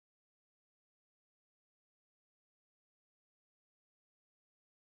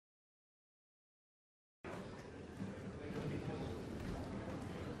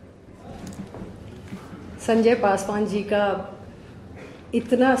संजय पासवान जी का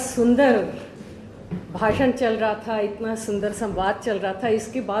इतना सुंदर भाषण चल रहा था, इतना सुंदर संवाद चल रहा था,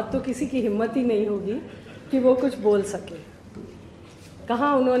 इसके बाद तो किसी की हिम्मत ही नहीं होगी कि वो कुछ बोल सके।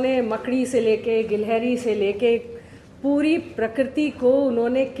 कहाँ उन्होंने मकड़ी से लेके गिलहरी से लेके पूरी प्रकृति को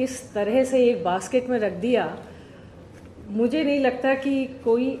उन्होंने किस तरह से एक बास्केट में रख दिया। मुझे नहीं लगता कि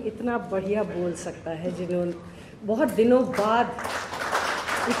कोई इतना बढ़िया बोल सकता है, जिन्होंने बहुत दिनों बाद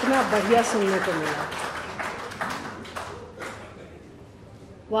इतना बढ़िया सुनने को मिला।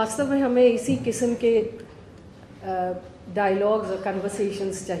 वास्तव में हमें इसी किस्म के डायलॉग्स और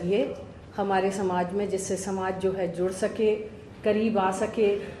कन्वर्सेशंस चाहिए हमारे समाज में, जिससे समाज जो है जुड़ सके, करीब आ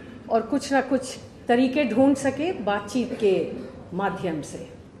सके और कुछ ना कुछ तरीके ढूंढ सके बातचीत के माध्यम से।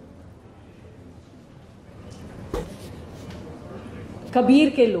 कबीर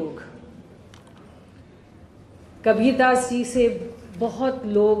के लोग, कबीरदास जी से बहुत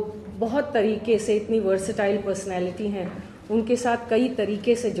लोग बहुत तरीके से, इतनी वर्सेटाइल पर्सनैलिटी हैं, उनके साथ कई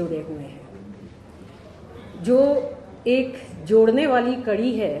तरीके से जुड़े हुए हैं। जो एक जोड़ने वाली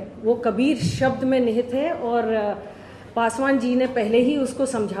कड़ी है वो कबीर शब्द में निहित है, और पासवान जी ने पहले ही उसको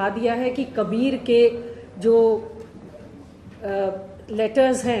समझा दिया है कि कबीर के जो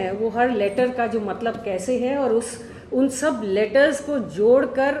लेटर्स हैं वो हर लेटर का जो मतलब कैसे है, और उन सब लेटर्स को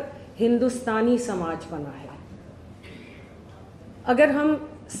जोड़कर हिंदुस्तानी समाज बना है। अगर हम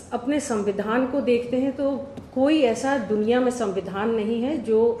अपने संविधान को देखते हैं तो कोई ऐसा दुनिया में संविधान नहीं है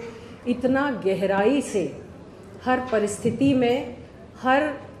जो इतना गहराई से हर परिस्थिति में, हर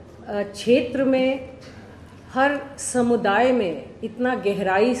क्षेत्र में, हर समुदाय में इतना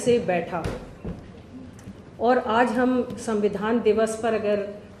गहराई से बैठा हो। और आज हम संविधान दिवस पर अगर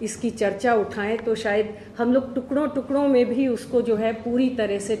इसकी चर्चा उठाएं तो शायद हम लोग टुकड़ों टुकड़ों में भी उसको जो है पूरी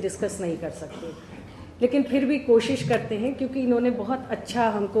तरह से डिस्कस नहीं कर सकते, लेकिन फिर भी कोशिश करते हैं, क्योंकि इन्होंने बहुत अच्छा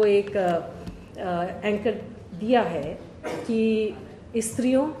हमको एक एंकर दिया है कि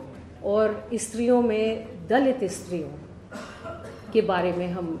स्त्रियों और स्त्रियों में दलित स्त्रियों के बारे में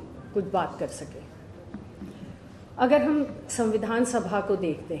हम कुछ बात कर सकें। अगर हम संविधान सभा को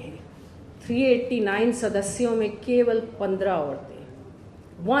देखते हैं, 389 सदस्यों में केवल 15 औरतें,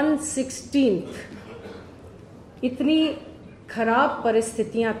 1/16। इतनी खराब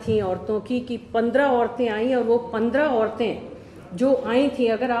परिस्थितियां थीं औरतों की कि 15 औरतें आईं, और वो 15 औरतें जो आई थीं,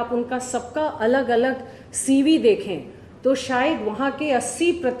 अगर आप उनका सबका अलग अलग सीवी देखें तो शायद वहां के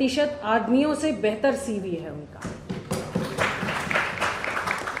 80% आदमियों से बेहतर सीवी है उनका।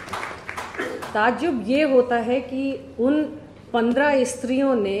 ताज्जुब ये होता है कि उन 15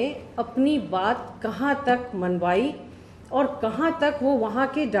 स्त्रियों ने अपनी बात कहाँ तक मनवाई और कहाँ तक वो वहाँ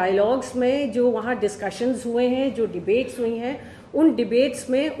के डायलॉग्स में, जो वहाँ डिस्कशंस हुए हैं, जो डिबेट्स हुई हैं, उन डिबेट्स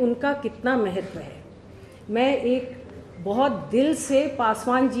में उनका कितना महत्व है। मैं एक बहुत दिल से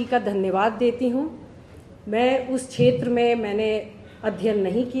पासवान जी का धन्यवाद देती हूँ। मैं उस क्षेत्र में मैंने अध्ययन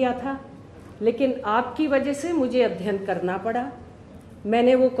नहीं किया था, लेकिन आपकी वजह से मुझे अध्ययन करना पड़ा।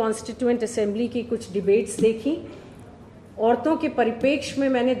 मैंने वो कॉन्स्टिट्यूएंट असेंबली की कुछ डिबेट्स देखी। औरतों के परिप्रेक्ष्य में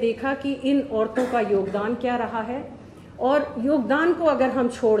मैंने देखा कि इन औरतों का योगदान क्या रहा है, और योगदान को अगर हम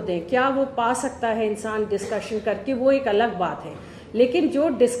छोड़ दें, क्या वो पा सकता है इंसान डिस्कशन करके, वो एक अलग बात है, लेकिन जो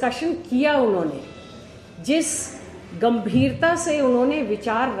डिस्कशन किया उन्होंने, जिस गंभीरता से उन्होंने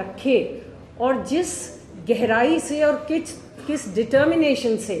विचार रखे और जिस गहराई से और किस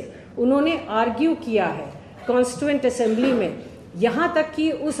डिटर्मिनेशन से उन्होंने आर्ग्यू किया है कॉन्स्टिट्यूएंट असेंबली में, यहाँ तक कि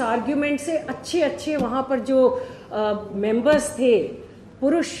उस आर्ग्यूमेंट से अच्छे अच्छे वहाँ पर जो मेंबर्स थे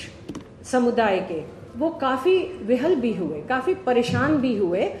पुरुष समुदाय के, वो काफ़ी विहल भी हुए, काफ़ी परेशान भी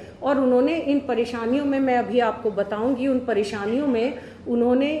हुए। और उन्होंने इन परेशानियों में, मैं अभी आपको बताऊंगी, उन परेशानियों में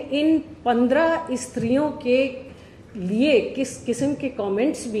उन्होंने इन 15 स्त्रियों के लिए किस किस्म के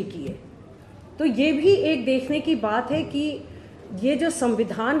कमेंट्स भी किए। तो ये भी एक देखने की बात है कि ये जो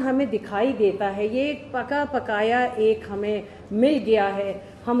संविधान हमें दिखाई देता है, ये एक पका पकाया एक हमें मिल गया है,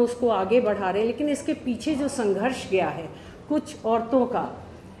 हम उसको आगे बढ़ा रहे हैं, लेकिन इसके पीछे जो संघर्ष गया है कुछ औरतों का,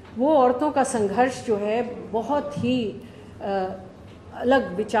 वो औरतों का संघर्ष जो है बहुत ही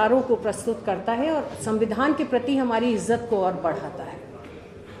अलग विचारों को प्रस्तुत करता है और संविधान के प्रति हमारी इज्जत को और बढ़ाता है।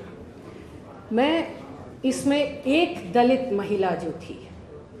 मैं इसमें एक दलित महिला जो थी,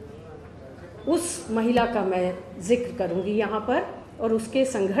 उस महिला का मैं जिक्र करूंगी यहाँ पर, और उसके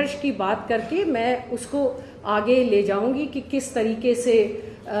संघर्ष की बात करके मैं उसको आगे ले जाऊंगी कि किस तरीके से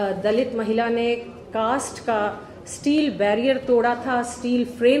दलित महिला ने कास्ट का स्टील बैरियर तोड़ा था, स्टील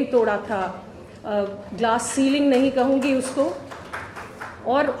फ्रेम तोड़ा था, ग्लास सीलिंग नहीं कहूँगी उसको।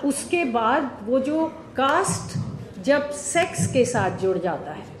 और उसके बाद वो जो कास्ट जब सेक्स के साथ जुड़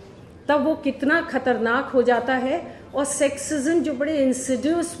जाता है तब वो कितना खतरनाक हो जाता है, और सेक्सिज्म जो बड़े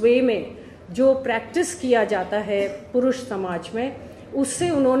इंसिडियस वे में जो प्रैक्टिस किया जाता है पुरुष समाज में, उससे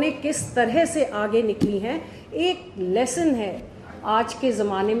उन्होंने किस तरह से आगे निकली हैं, एक लेसन है आज के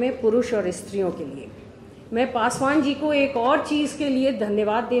ज़माने में पुरुष और स्त्रियों के लिए। मैं पासवान जी को एक और चीज़ के लिए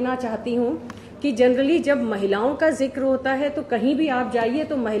धन्यवाद देना चाहती हूँ कि जनरली जब महिलाओं का जिक्र होता है तो कहीं भी आप जाइए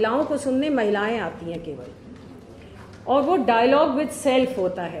तो महिलाओं को सुनने महिलाएं आती हैं केवल, और वो डायलॉग विद सेल्फ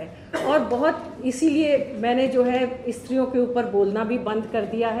होता है। और बहुत इसीलिए मैंने जो है स्त्रियों के ऊपर बोलना भी बंद कर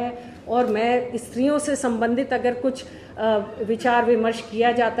दिया है, और मैं स्त्रियों से संबंधित अगर कुछ विचार विमर्श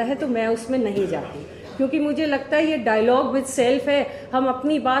किया जाता है तो मैं उसमें नहीं जाती, क्योंकि मुझे लगता है ये डायलॉग विद सेल्फ है। हम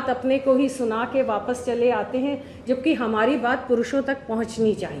अपनी बात अपने को ही सुना के वापस चले आते हैं, जबकि हमारी बात पुरुषों तक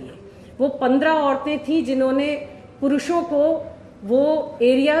पहुंचनी चाहिए। वो 15 औरतें थीं जिन्होंने पुरुषों को वो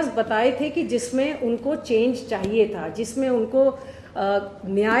एरियाज बताए थे कि जिसमें उनको चेंज चाहिए था, जिसमें उनको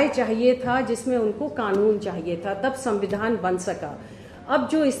न्याय चाहिए था, जिसमें उनको कानून चाहिए था, तब संविधान बन सका। अब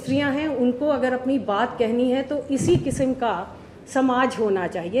जो स्त्रियां हैं उनको अगर अपनी बात कहनी है तो इसी किस्म का समाज होना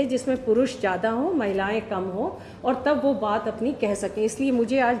चाहिए जिसमें पुरुष ज़्यादा हो, महिलाएं कम हो, और तब वो बात अपनी कह सकें। इसलिए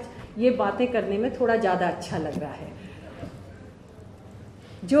मुझे आज ये बातें करने में थोड़ा ज़्यादा अच्छा लग रहा है।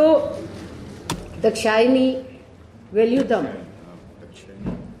 जो दाक्षायणी वेलुदम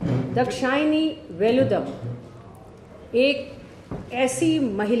एक ऐसी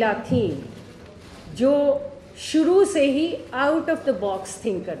महिला थी जो शुरू से ही out of the box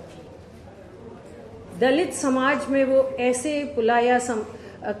thinker थी। दलित समाज में वो ऐसे पुलाया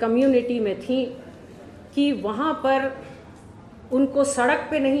कम्युनिटी में थी कि वहाँ पर उनको सड़क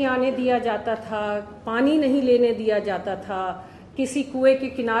पे नहीं आने दिया जाता था, पानी नहीं लेने दिया जाता था, किसी कुएं के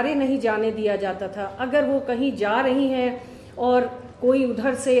किनारे नहीं जाने दिया जाता था। अगर वो कहीं जा रही हैं और कोई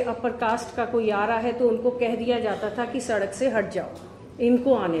उधर से अपर कास्ट का कोई आ रहा है तो उनको कह दिया जाता था कि सड़क से हट जाओ,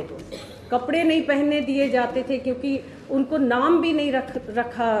 इनको आने दो। कपड़े नहीं पहनने दिए जाते थे क्योंकि उनको नाम भी नहीं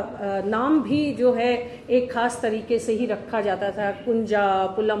रखा, नाम भी जो है एक खास तरीके से ही रखा जाता था, कुंजा,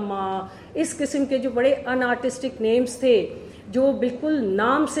 पुलम्मा, इस किस्म के जो बड़े अनआर्टिस्टिक नेम्स थे, जो बिल्कुल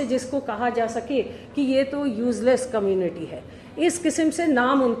नाम से जिसको कहा जा सके कि ये तो यूजलेस कम्युनिटी है, इस किस्म से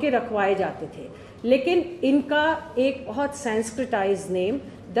नाम उनके रखवाए जाते थे। लेकिन इनका एक बहुत संस्कृताइज नेम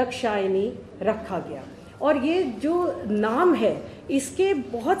दाक्षायणी रखा गया, और ये जो नाम है इसके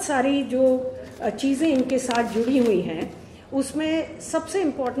बहुत सारी जो चीज़ें इनके साथ जुड़ी हुई हैं, उसमें सबसे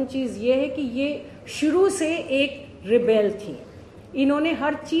इम्पॉर्टेंट चीज़ ये है कि ये शुरू से एक रिबेल थी। इन्होंने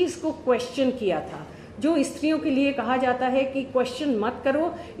हर चीज़ को क्वेश्चन किया था। जो स्त्रियों के लिए कहा जाता है कि क्वेश्चन मत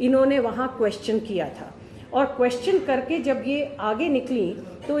करो, इन्होंने वहाँ क्वेश्चन किया था, और क्वेश्चन करके जब ये आगे निकली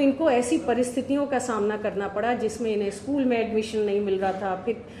तो इनको ऐसी परिस्थितियों का सामना करना पड़ा जिसमें इन्हें स्कूल में एडमिशन नहीं मिल रहा था,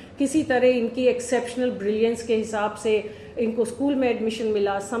 फिर किसी तरह इनकी एक्सेप्शनल ब्रिलियंस के हिसाब से इनको स्कूल में एडमिशन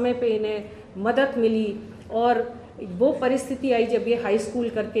मिला, समय पे इन्हें मदद मिली, और वो परिस्थिति आई जब ये हाई स्कूल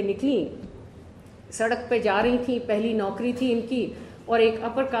करके निकली, सड़क पे जा रही थी, पहली नौकरी थी इनकी, और एक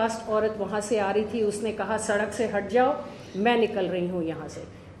अपर कास्ट औरत वहाँ से आ रही थी, उसने कहा सड़क से हट जाओ, मैं निकल रही हूँ यहाँ से।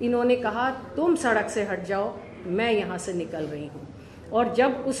 इन्होंने कहा तुम सड़क से हट जाओ, मैं यहाँ से निकल रही हूँ। और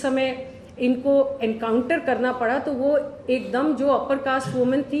जब उस समय इनको एनकाउंटर करना पड़ा तो वो एकदम जो अपर कास्ट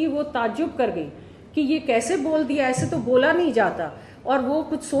वुमेन थी वो ताज्जुब कर गई कि ये कैसे बोल दिया, ऐसे तो बोला नहीं जाता, और वो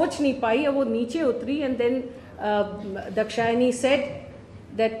कुछ सोच नहीं पाई और वो नीचे उतरी। And then Dakshayani said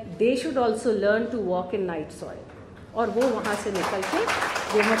that they should also learn to walk in night soil, और वो वहाँ से निकल के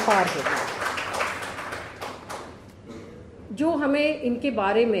जो है पार हो गई। जो हमें इनके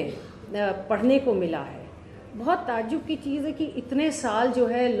बारे में पढ़ने को मिला है, बहुत ताज्जुब की चीज़ है कि इतने साल जो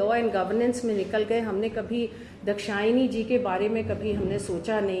है लॉ एंड गवर्नेंस में निकल गए, हमने कभी दाक्षायणी जी के बारे में कभी हमने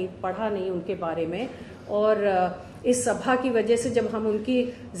सोचा नहीं, पढ़ा नहीं उनके बारे में। और इस सभा की वजह से जब हम उनकी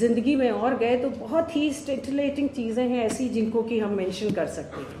ज़िंदगी में और गए तो बहुत ही स्टिमुलेटिंग चीज़ें हैं ऐसी जिनको कि हम मेंशन कर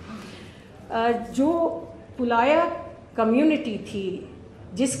सकते हैं। जो पुलाया कम्युनिटी थी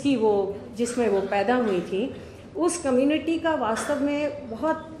जिसमें वो पैदा हुई थी, उस कम्युनिटी का वास्तव में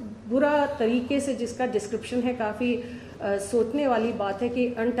बहुत बुरा तरीके से, जिसका डिस्क्रिप्शन है काफ़ी सोचने वाली बात है कि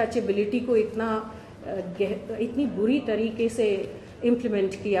अनटचेबिलिटी को इतनी बुरी तरीके से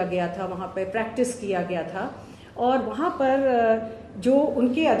इम्प्लीमेंट किया गया था, वहाँ पे प्रैक्टिस किया गया था। और वहाँ पर जो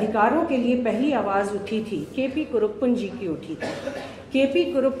उनके अधिकारों के लिए पहली आवाज़ उठी थी केपी कुरुप्पन जी की उठी थी। केपी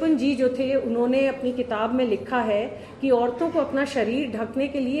कुरुप्पन जी जो थे, उन्होंने अपनी किताब में लिखा है कि औरतों को अपना शरीर ढकने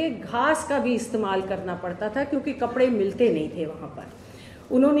के लिए घास का भी इस्तेमाल करना पड़ता था क्योंकि कपड़े मिलते नहीं थे वहाँ पर।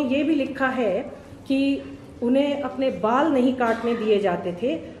 उन्होंने ये भी लिखा है कि उन्हें अपने बाल नहीं काटने दिए जाते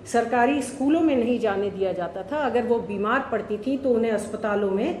थे, सरकारी स्कूलों में नहीं जाने दिया जाता था, अगर वो बीमार पड़ती थी तो उन्हें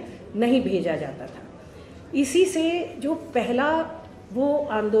अस्पतालों में नहीं भेजा जाता था। इसी से जो पहला वो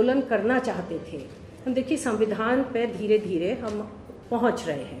आंदोलन करना चाहते थे, हम देखिए संविधान पे धीरे धीरे हम पहुंच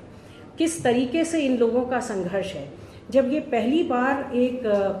रहे हैं। किस तरीके से इन लोगों का संघर्ष है। जब ये पहली बार एक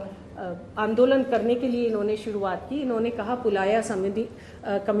आंदोलन करने के लिए इन्होंने शुरुआत की, इन्होंने कहा पुलाया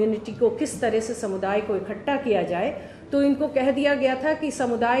कम्युनिटी को किस तरह से समुदाय को इकट्ठा किया जाए, तो इनको कह दिया गया था कि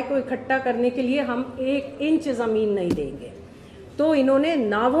समुदाय को इकट्ठा करने के लिए हम 1 इंच ज़मीन नहीं देंगे। तो इन्होंने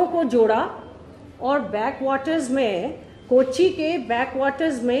नावों को जोड़ा और बैक वाटर्स में, कोच्चि के बैक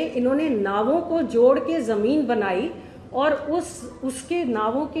वाटर्स में इन्होंने नावों को जोड़ के ज़मीन बनाई और उसके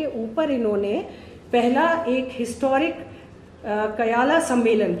नावों के ऊपर इन्होंने पहला एक हिस्टोरिक कयाला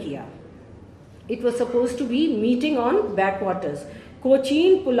सम्मेलन किया। It was suppose to be meeting on back waters.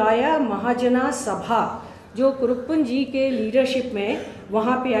 Cochin पुलाया महाजना सभा जो कुरुप्पन जी के लीडरशिप में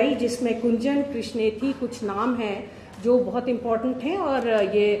वहाँ पे आई, जिसमें कुंजन कृष्णेथी कुछ नाम हैं जो बहुत इम्पोर्टेंट हैं और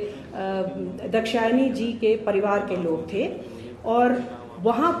ये दक्षायनी जी के परिवार के लोग थे। और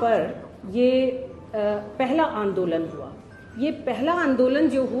वहाँ पर ये पहला आंदोलन हुआ। ये पहला आंदोलन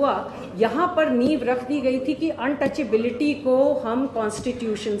जो हुआ, यहाँ पर नींव रख दी गई थी कि अनटचेबिलिटी को हम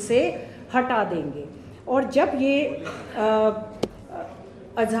कॉन्स्टिट्यूशन से हटा देंगे। और जब ये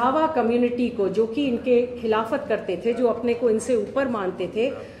अजावा कम्युनिटी को, जो कि इनके खिलाफत करते थे, जो अपने को इनसे ऊपर मानते थे,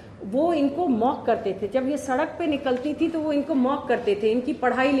 वो इनको मॉक करते थे। जब ये सड़क पे निकलती थी तो वो इनको मॉक करते थे, इनकी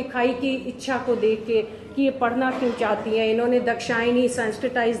पढ़ाई लिखाई की इच्छा को देख के कि ये पढ़ना क्यों चाहती हैं, इन्होंने दक्षायनी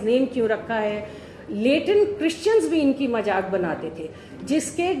संस्कृताइज नेम क्यों रखा है। लेटिन क्रिश्चियंस भी इनकी मजाक बनाते थे,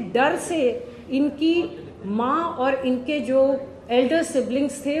 जिसके डर से इनकी माँ और इनके जो एल्डर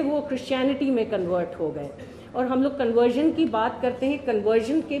सिबलिंग्स थे वो क्रिश्चियनिटी में कन्वर्ट हो गए। और हम लोग कन्वर्जन की बात करते हैं,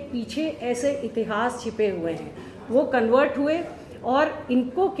 कन्वर्जन के पीछे ऐसे इतिहास छिपे हुए हैं। वो कन्वर्ट हुए और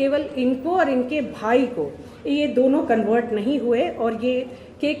इनको, केवल इनको और इनके भाई को, ये दोनों कन्वर्ट नहीं हुए। और ये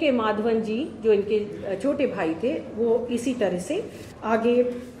के माधवन जी जो इनके छोटे भाई थे, वो इसी तरह से आगे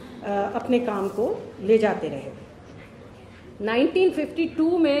अपने काम को ले जाते रहे।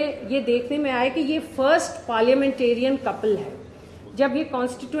 1952 में ये देखने में आया कि ये फर्स्ट पार्लियामेंटेरियन कपल है। जब ये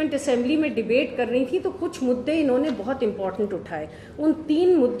कॉन्स्टिट्यूएंट असेंबली में डिबेट कर रही थी तो कुछ मुद्दे इन्होंने बहुत इंपॉर्टेंट उठाए। उन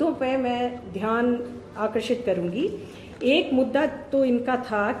 3 मुद्दों पे मैं ध्यान आकर्षित करूंगी। एक मुद्दा तो इनका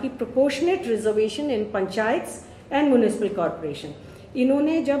था कि proportionate reservation in panchayats and municipal corporation.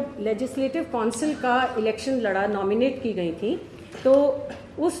 इन्होंने जब लेजिस्लेटिव काउंसिल का इलेक्शन लड़ा, नॉमिनेट की गई थी, तो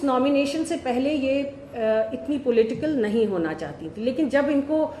उस नॉमिनेशन से पहले ये इतनी पॉलिटिकल नहीं होना चाहती थी। लेकिन जब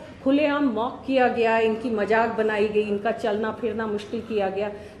इनको खुलेआम मॉक किया गया, इनकी मजाक बनाई गई, इनका चलना फिरना मुश्किल किया गया,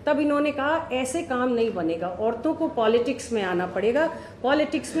 तब इन्होंने कहा ऐसे काम नहीं बनेगा, औरतों को पॉलिटिक्स में आना पड़ेगा,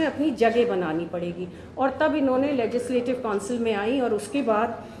 पॉलिटिक्स में अपनी जगह बनानी पड़ेगी। और तब इन्होंने लेजिस्लेटिव काउंसिल में आई और उसके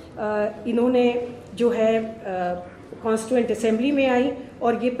बाद इन्होंने जो है कॉन्स्टिट्यूएंट असेंबली में आई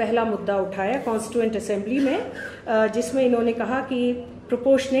और ये पहला मुद्दा उठाया कॉन्स्टिट्यूएंट असेंबली में, जिसमें इन्होंने कहा कि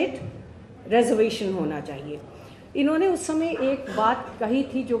प्रोपोर्शनेट रिजर्वेशन होना चाहिए। इन्होंने उस समय एक बात कही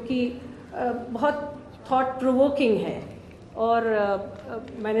थी जो कि बहुत थॉट प्रोवोकिंग है और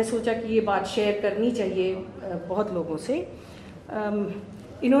मैंने सोचा कि ये बात शेयर करनी चाहिए बहुत लोगों से।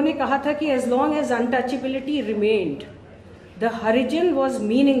 इन्होंने कहा था कि as long as untouchability remained the Harijan was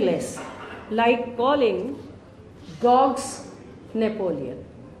meaningless like calling dogs Napoleon.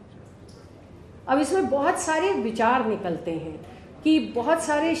 अब इसमें बहुत सारे विचार निकलते हैं कि बहुत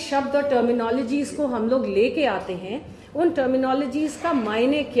सारे शब्द और टर्मिनोलॉजीज को हम लोग लेके आते हैं। उन टर्मिनोलॉजीज का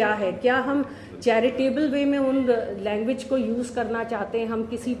मायने क्या है? क्या हम चैरिटेबल वे में उन लैंग्वेज को यूज़ करना चाहते हैं, हम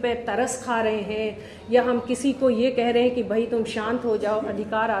किसी पे तरस खा रहे हैं, या हम किसी को ये कह रहे हैं कि भाई तुम शांत हो जाओ,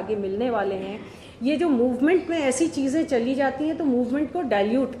 अधिकार आगे मिलने वाले हैं। ये जो मूवमेंट में ऐसी चीज़ें चली जाती हैं तो मूवमेंट को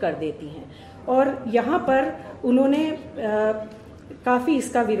डाइल्यूट कर देती हैं। और यहाँ पर उन्होंने काफ़ी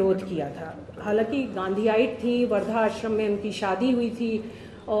इसका विरोध किया था। हालांकि गांधीआइट थी, वर्धा आश्रम में उनकी शादी हुई थी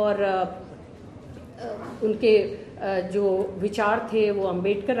और उनके जो विचार थे वो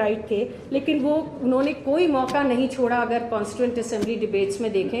अम्बेडकराइट थे, लेकिन वो उन्होंने कोई मौका नहीं छोड़ा। अगर कॉन्स्टिट्यूएंट असेंबली डिबेट्स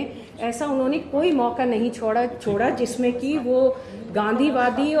में देखें, ऐसा उन्होंने कोई मौका नहीं छोड़ा जिसमें कि वो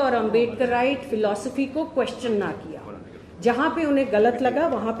गांधीवादी और अम्बेडकराइट फिलॉसफी को क्वेश्चन ना किया। जहाँ पे उन्हें गलत लगा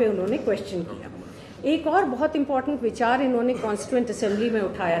वहाँ पे उन्होंने क्वेश्चन किया। एक और बहुत इंपॉर्टेंट विचार इन्होंने कॉन्स्टिट्यूएंट असेंबली में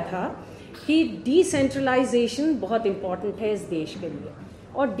उठाया था कि डिसेंट्रलाइजेशन बहुत इंपॉर्टेंट है इस देश के लिए।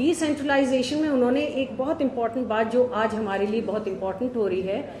 और डिसेंट्रलाइजेशन में उन्होंने एक बहुत इंपॉर्टेंट बात जो आज हमारे लिए बहुत इंपॉर्टेंट हो रही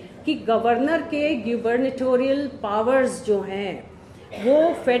है कि गवर्नर के गुबर्नेटोरियल पावर्स जो हैं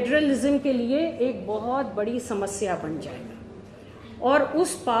वो फेडरलिज्म के लिए एक बहुत बड़ी समस्या बन जाएगा। और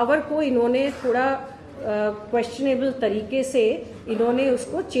उस पावर को इन्होंने थोड़ा क्वेश्चनेबल तरीके से इन्होंने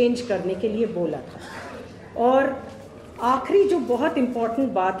उसको चेंज करने के लिए बोला था। और आखिरी जो बहुत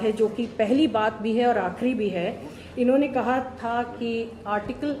इम्पॉर्टेंट बात है, जो कि पहली बात भी है और आखिरी भी है, इन्होंने कहा था कि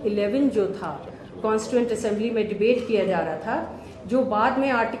आर्टिकल 11 जो था कॉन्स्टिट्यूएंट असेंबली में डिबेट किया जा रहा था जो बाद में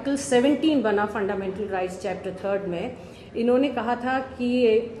आर्टिकल 17 बना फंडामेंटल राइट्स चैप्टर 3 में, इन्होंने कहा था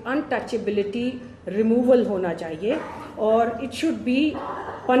कि अनटचेबिलिटी रिमूवल होना चाहिए और it should be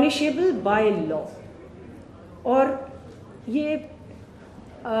punishable by law. और ये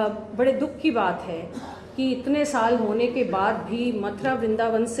बड़े दुख की बात है कि इतने साल होने के बाद भी मथुरा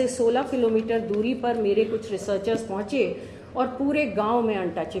वृंदावन से 16 किलोमीटर दूरी पर मेरे कुछ रिसर्चर्स पहुंचे और पूरे गांव में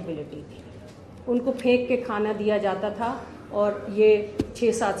अनटचेबिलिटी थी। उनको फेंक के खाना दिया जाता था और ये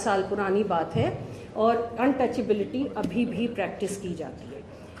 6-7 साल पुरानी बात है और अनटचेबिलिटी अभी भी प्रैक्टिस की जाती है।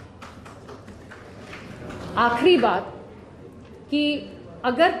 आखिरी बात कि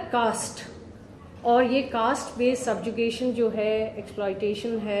अगर कास्ट और ये कास्ट बेस्ड सब्जुगेशन जो है,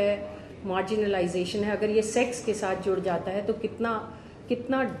 एक्सप्लॉयटेशन है, मार्जिनलाइजेशन है, अगर ये सेक्स के साथ जुड़ जाता है तो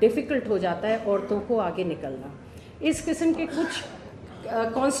कितना डिफ़िकल्ट हो जाता है औरतों को आगे निकलना। इस किस्म के कुछ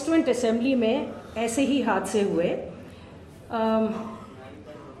कॉन्स्टिट्यूएंट असेंबली में ऐसे ही हादसे हुए।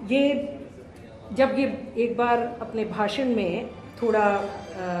 ये जब ये एक बार अपने भाषण में थोड़ा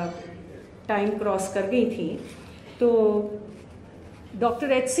टाइम क्रॉस कर गई थी तो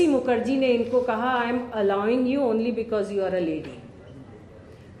डॉक्टर H.C. मुखर्जी ने इनको कहा, I am allowing you only because you are a lady.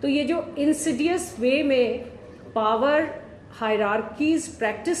 तो ये जो इंसिडियस वे में पावर हायरार्कीज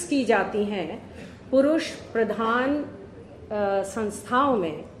प्रैक्टिस की जाती हैं पुरुष प्रधान संस्थाओं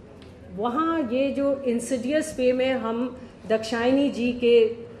में, वहाँ ये जो इंसिडियस वे में हम दाक्षायणी जी के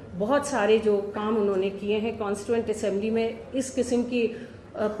बहुत सारे जो काम उन्होंने किए हैं कॉन्स्टिट्यूएंट असेंबली में, इस किस्म की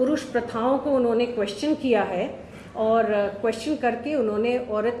पुरुष प्रथाओं को उन्होंने क्वेश्चन किया है और क्वेश्चन करके उन्होंने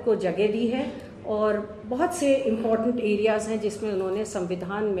औरत को जगह दी है और बहुत से इम्पॉर्टेंट एरियाज़ हैं जिसमें उन्होंने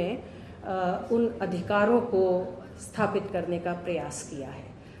संविधान में उन अधिकारों को स्थापित करने का प्रयास किया है।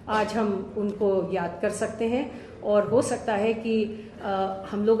 आज हम उनको याद कर सकते हैं और हो सकता है कि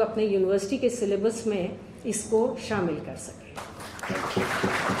हम लोग अपने यूनिवर्सिटी के सिलेबस में इसको शामिल कर सकें।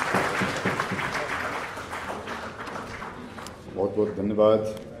 बहुत बहुत धन्यवाद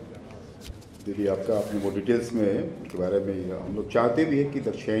दीदी आपका। आपने वो डिटेल्स में के बारे में हम लोग चाहते भी हैं कि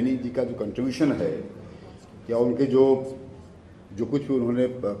दाक्षायणी जी का जो कंट्रीब्यूशन है या उनके जो कुछ भी उन्होंने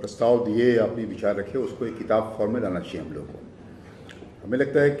प्रस्ताव दिए या अपने विचार रखे उसको एक किताब फॉर्म में लाना चाहिए हम लोग को। हमें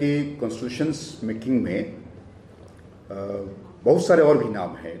लगता है कि कॉन्स्टिट्यूशंस मेकिंग में बहुत सारे और भी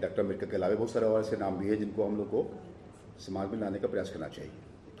नाम हैं, डॉक्टर अम्बेडकर के अलावा बहुत सारे और ऐसे नाम भी हैं जिनको हम लोग को समाज में लाने का प्रयास करना चाहिए।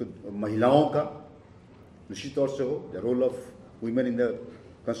 तो महिलाओं का निश्चित तौर से हो, the role of women in the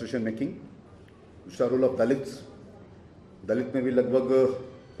constitution making. दूसरा रोल ऑफ दलित में भी लगभग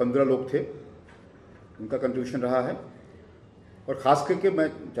 15 लोग थे, उनका कंट्रीब्यूशन रहा है। और ख़ास करके मैं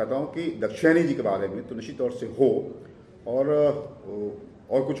चाहता हूँ कि दाक्षायणी जी के बारे में तो निश्चित तौर से हो और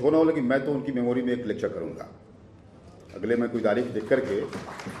कुछ होना हो, लेकिन मैं तो उनकी मेमोरी में एक लेक्चर करूँगा अगले में कोई तारीख देख करके,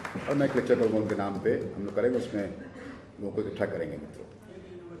 और मैं एक लेक्चर करूँगा उनके नाम पे। हम लोग करेंगे, उसमें लोगों को इकट्ठा करेंगे मित्रों।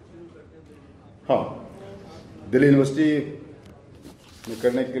 हाँ, दिल्ली यूनिवर्सिटी में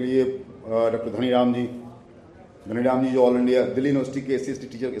करने के लिए डॉक्टर धनीराम जी जो ऑल इंडिया दिल्ली यूनिवर्सिटी के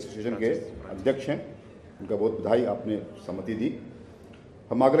SC/ST टीचर एसोसिएशन के अध्यक्ष हैं, उनका बहुत बधाई, आपने सहमति दी।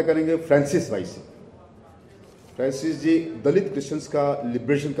 हम आग्रह करेंगे फ्रांसिस भाई से। फ्रांसिस जी दलित क्रिश्चियंस का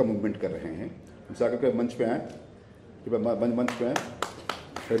लिबरेशन का मूवमेंट कर रहे हैं, उनसे आकर के मंच पे आए, मंच पे आए।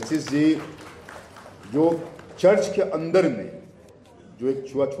 फ्रांसिस जी जो चर्च के अंदर में जो एक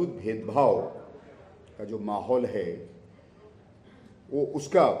छुआछूत भेदभाव का जो माहौल है वो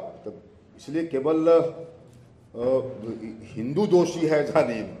उसका इसलिए केवल हिंदू दोषी है ऐसा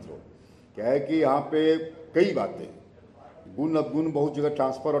नहीं मित्रों। क्या है कि यहाँ पे कई बातें गुण अवगुण बहुत जगह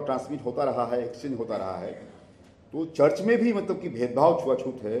ट्रांसफर और ट्रांसमिट होता रहा है, एक्सचेंज होता रहा है। तो चर्च में भी मतलब कि भेदभाव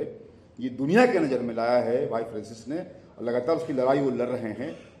छुआछूत है, ये दुनिया के नज़र में लाया है भाई फ्रांसिस ने, और लगातार उसकी लड़ाई वो लड़ रहे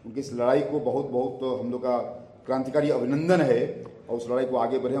हैं। उनकी इस लड़ाई को बहुत बहुत हम लोग का क्रांतिकारी अभिनंदन है और उस लड़ाई को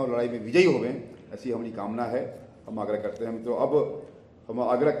आगे बढ़ें और लड़ाई में विजयी होवें, ऐसी हमारी कामना है। हम आग्रह करते हैं मित्रों। अब हम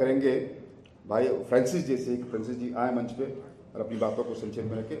आग्रह करेंगे भाई फ्रांसिस जी से, फ्रांसिस जी आए मंच पे और अपनी बातों को संक्षेप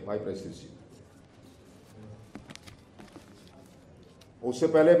में रखें। भाई फ्रांसिस जी। उससे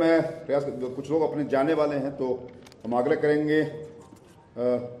पहले मैं प्रयास, कुछ लोग अपने जाने वाले हैं तो हम आग्रह करेंगे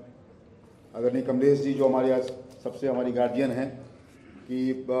आदरणीय कमलेश जी जो हमारे आज सबसे हमारी गार्जियन हैं,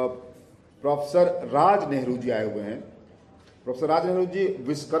 कि प्रोफेसर राज नेहरू जी आए हुए हैं। Professor Raj Nehru ji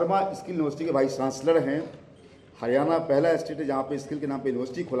Vishwakarma skill university के वाइस चांसलर हैं। हरियाणा पहला स्टेट है जहाँ पे स्किल के नाम पे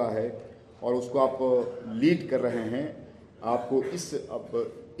यूनिवर्सिटी खुला है और उसको आप लीड कर रहे हैं। आपको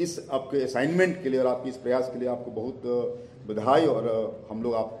इस आपके असाइनमेंट के लिए और आपके इस प्रयास के लिए आपको बहुत बधाई, और हम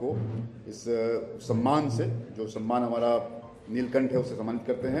लोग आपको इस सम्मान से, जो सम्मान हमारा नीलकंठ है, उससे सम्मानित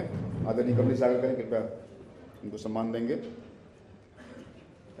करते हैं। आदरणीय कमलेश सागर करें, कृपया उनको सम्मान देंगे।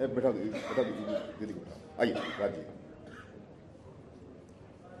 बैठा दीदी बैठा, आइए राज जी।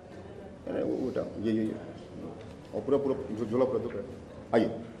 अरे वो बेटा ये और पूरा पूरा झोला पूरा दो। आइए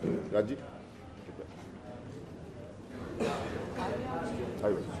राज जी,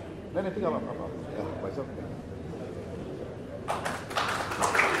 आइए। नहीं ठीक है, आप भाई साहब।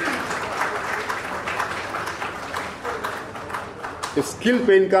 स्किल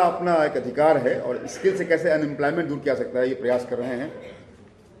पे इनका अपना एक अधिकार है और स्किल से कैसे अनएम्प्लॉयमेंट दूर किया सकता है, ये प्रयास कर रहे हैं।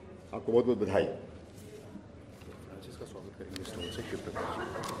 आपको बहुत बहुत बधाई। स्वागत करेंगे स्टॉल से शिव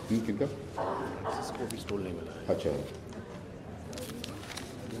किनका इसको भी स्टॉल नहीं मिला है। अच्छा,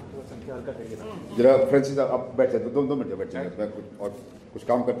 जरा फ्रेंसिस आप बैठ जाते, 2 मिनट बैठ जाएंगे, मैं और कुछ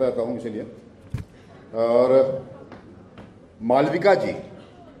काम करता रहता हूँ इसीलिए। और मालविका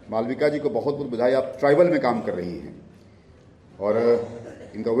जी को बहुत बहुत बधाई, आप ट्राइबल में काम कर रही हैं और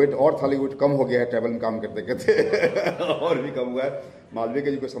इनका वेट और थाली वेट कम हो गया है ट्राइबल में काम करते करते और भी कम हुआ है।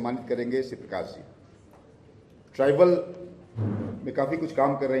 मालविका जी को सम्मानित करेंगे श्री प्रकाश जी। ट्राइबल में काफ़ी कुछ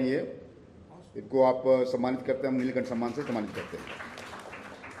काम कर रही है, इनको आप सम्मानित करते हैं, हम नीलकंठ सम्मान से सम्मानित करते हैं।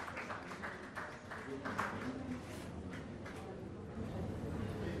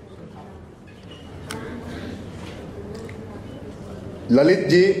 ललित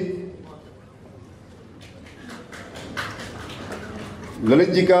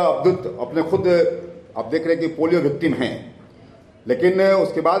जी का अद्भुत, अपने खुद आप देख रहे हैं कि पोलियो विक्टिम हैं, लेकिन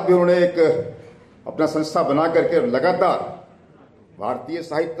उसके बाद भी उन्होंने एक अपना संस्था बना करके लगातार भारतीय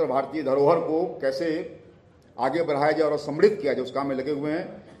साहित्य और भारतीय धरोहर को कैसे आगे बढ़ाया जाए और समृद्ध किया जाए, उस काम में लगे हुए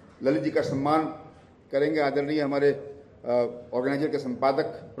हैं। ललित जी का सम्मान करेंगे आदरणीय हमारे ऑर्गेनाइजर के संपादक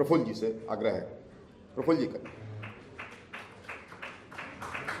प्रफुल्ल जी से आग्रह है। प्रफुल्ल जी का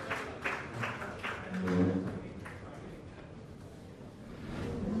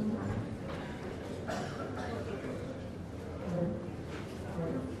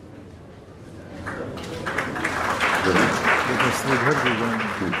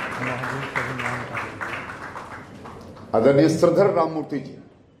आदरणीय श्रीधर राममूर्ति जी,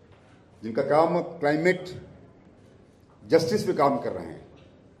 जिनका काम क्लाइमेट जस्टिस पे काम कर रहे हैं।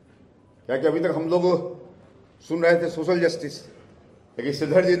 क्या कि अभी तक हम लोग सुन रहे थे सोशल जस्टिस, लेकिन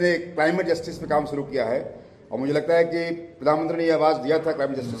श्रीधर जी ने क्लाइमेट जस्टिस पे काम शुरू किया है और मुझे लगता है कि प्रधानमंत्री ने यह आवाज दिया था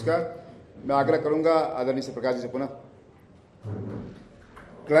क्लाइमेट जस्टिस का। मैं आग्रह करूंगा आदरणीय श्री प्रकाश जी से पुनः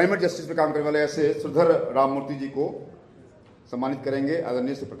क्लाइमेट जस्टिस पे काम करने वाले ऐसे श्रीधर राममूर्ति जी को सम्मानित करेंगे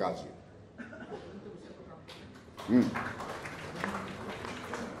आदरणीय श्री प्रकाश जी।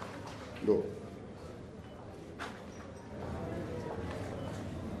 दो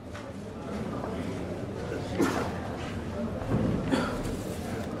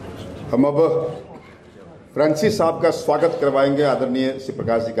हम अब फ्रांसिस साहब का स्वागत करवाएंगे आदरणीय श्री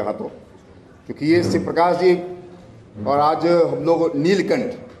प्रकाश जी के हाथों, क्योंकि ये श्री प्रकाश जी और आज हम लोग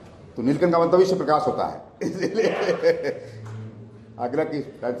नीलकंठ, तो नीलकंठ का मतलब ही श्री प्रकाश होता है, इसलिए आग्रह की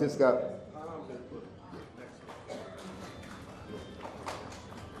फ्रांसिस का।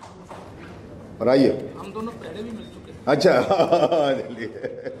 और आइए, हम दोनों पहले भी मिल चुके हैं। अच्छा जल्दी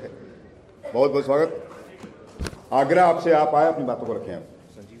बहुत बहुत स्वागत। आग्रह आपसे, आप आए अपनी बातों को रखें आप।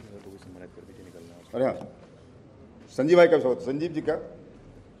 संजीव तो भी सम्मानित कर दीजिए, निकलना। अरे हाँ, संजीव भाई का स्वागत। संजीव जी का,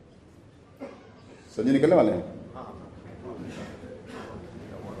 संजीव निकलने वाले हैं।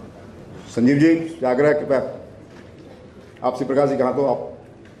 संजीव जी से आग्रह कृपया आप श्री प्रकाश जी के हाथों,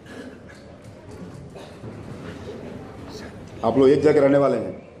 आप लोग एक जगह रहने वाले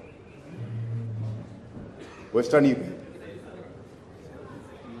हैं, वेस्टर्न यूपी।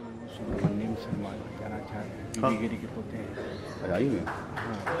 सुब्रमण्यम शर्मा गिरी के पोते हैं। आई में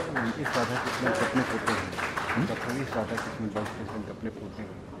उनके साधा किस्मत अपने पोते हैं, तथावी साधा किस्मत 10% अपने पोते हैं।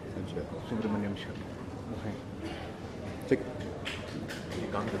 अच्छा, सुब्रमण्यम शर्मा वो हैं। ठीक,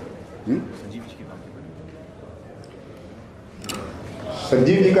 काम करते हैं संजीव जी के काम करते हैं।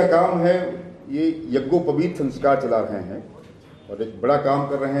 संजीव जी का काम है, ये यज्ञोपवीत संस्कार चला रहे हैं और एक बड़ा काम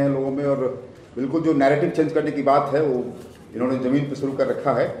कर रहे हैं लोगों में। और बिल्कुल जो नैरेटिव चेंज करने की बात है वो इन्होंने ज़मीन पर शुरू कर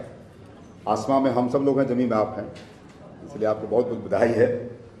रखा है। आसमां में हम सब लोग हैं, ज़मीन में आप हैं, इसलिए आपको बहुत बहुत बधाई है।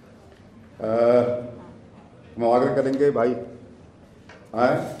 हम आग्रह करेंगे भाई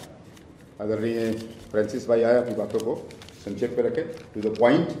आए, आदरणीय फ्रांसिस भाई आए, अपनी बातों को संक्षेप में रखें, to the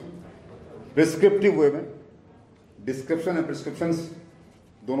point, prescriptive way में। डिस्क्रिप्शन एंड प्रिस्क्रिप्शंस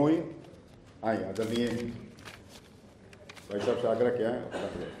दोनों ही आए। आदरणीय भाई साहब से आग्रह किया है।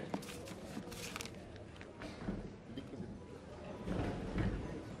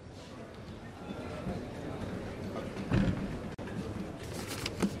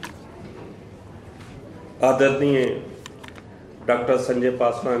 आदरणीय डॉक्टर संजय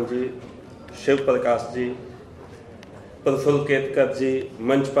पासवान जी, शिव प्रकाश जी, प्रफुल्ल केतकर जी,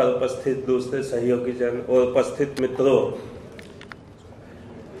 मंच पर उपस्थित दूसरे सहयोगी जन और उपस्थित मित्रों,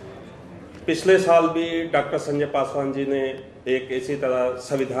 पिछले साल भी डॉक्टर संजय पासवान जी ने एक इसी तरह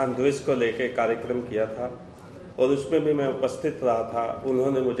संविधान दिवस को लेकर कार्यक्रम किया था और उसमें भी मैं उपस्थित रहा था।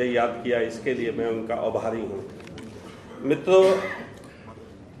 उन्होंने मुझे याद किया, इसके लिए मैं उनका आभारी हूँ। मित्रों,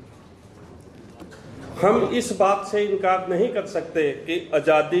 हम इस बात से इनकार नहीं कर सकते कि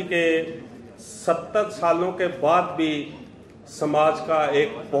आज़ादी के 70 सालों के बाद भी समाज का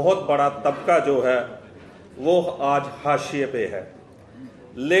एक बहुत बड़ा तबका जो है वो आज हाशिए पे है,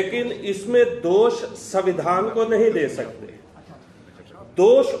 लेकिन इसमें दोष संविधान को नहीं दे सकते।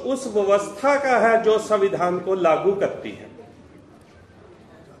 दोष उस व्यवस्था का है जो संविधान को लागू करती है।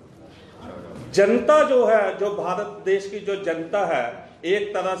 जनता जो है, जो भारत देश की जो जनता है,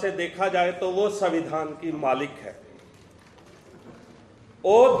 एक तरह से देखा जाए तो वो संविधान की मालिक है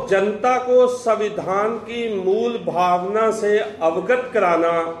और जनता को संविधान की मूल भावना से अवगत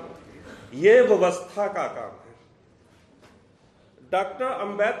कराना ये व्यवस्था का काम है। डॉक्टर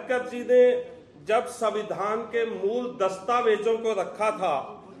अंबेडकर जी ने जब संविधान के मूल दस्तावेजों को रखा था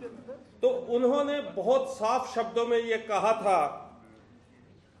तो उन्होंने बहुत साफ शब्दों में ये कहा था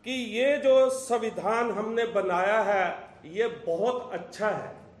कि ये जो संविधान हमने बनाया है ये बहुत अच्छा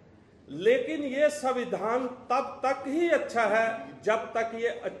है, लेकिन ये संविधान तब तक ही अच्छा है जब तक ये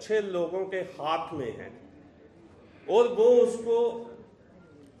अच्छे लोगों के हाथ में है और वो उसको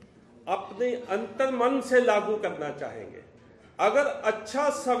अपने अंतर्मन से लागू करना चाहेंगे। अगर अच्छा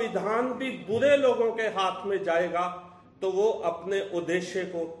संविधान भी बुरे लोगों के हाथ में जाएगा तो वो अपने उद्देश्य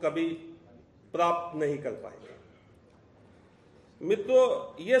को कभी प्राप्त नहीं कर पाएगा। मित्रों,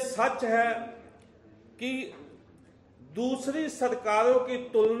 ये सच है कि दूसरी सरकारों की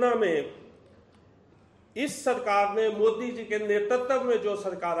तुलना में इस सरकार ने, मोदी जी के नेतृत्व में जो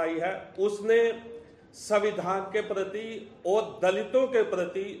सरकार आई है, उसने संविधान के प्रति और दलितों के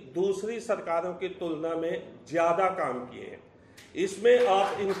प्रति दूसरी सरकारों की तुलना में ज्यादा काम किए हैं। इसमें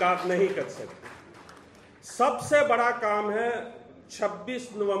आप इनकार नहीं कर सकते। सबसे बड़ा काम है 26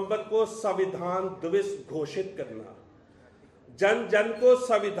 नवंबर को संविधान दिवस घोषित करना, जन जन को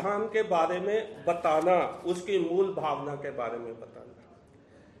संविधान के बारे में बताना, उसकी मूल भावना के बारे में बताना।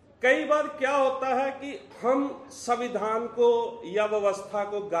 कई बार क्या होता है कि हम संविधान को या व्यवस्था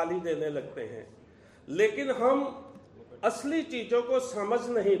को गाली देने लगते हैं, लेकिन हम असली चीजों को समझ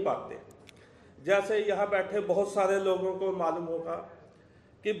नहीं पाते। जैसे यहाँ बैठे बहुत सारे लोगों को मालूम होगा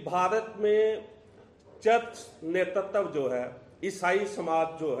कि भारत में चर्च नेतृत्व जो है, ईसाई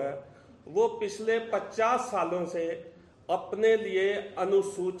समाज जो है, वो पिछले 50 सालों से अपने लिए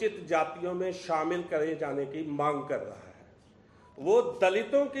अनुसूचित जातियों में शामिल करे जाने की मांग कर रहा है। वो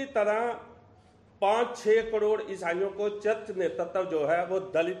दलितों की तरह 5-6 करोड़ ईसाइयों को चर्च नेतृत्व जो है वो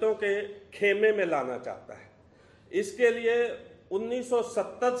दलितों के खेमे में लाना चाहता है। इसके लिए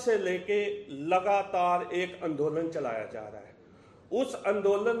 1970 से लेके लगातार एक आंदोलन चलाया जा रहा है। उस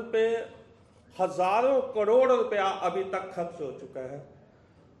आंदोलन पे हजारों करोड़ रुपया अभी तक खर्च हो चुका है।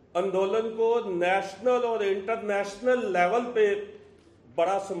 आंदोलन को नेशनल और इंटरनेशनल लेवल पे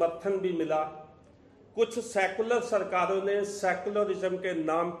बड़ा समर्थन भी मिला। कुछ सेकुलर सरकारों ने सेकुलरिज्म के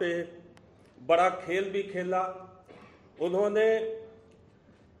नाम पे बड़ा खेल भी खेला। उन्होंने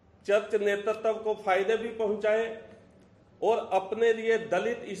चर्च नेतृत्व को फायदे भी पहुंचाए और अपने लिए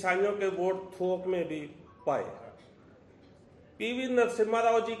दलित ईसाइयों के वोट थोक में भी पाए। पीवी नरसिम्हा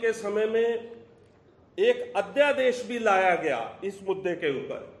राव जी के समय में एक अध्यादेश भी लाया गया इस मुद्दे के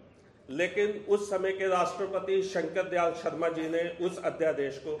ऊपर, लेकिन उस समय के राष्ट्रपति शंकर दयाल शर्मा जी ने उस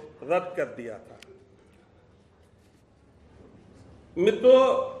अध्यादेश को रद्द कर दिया था।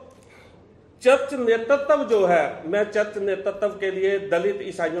 मित्रों, चर्च नेतृत्व जो है, मैं चर्च नेतृत्व के लिए दलित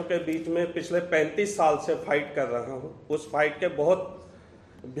ईसाइयों के बीच में पिछले 35 साल से फाइट कर रहा हूं। उस फाइट के बहुत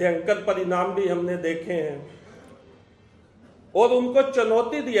भयंकर परिणाम भी हमने देखे हैं और उनको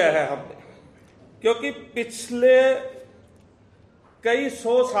चुनौती दिया है हमने, क्योंकि पिछले कई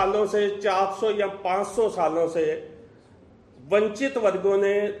 100 सालों से, 400 या 500 सालों से वंचित वर्गों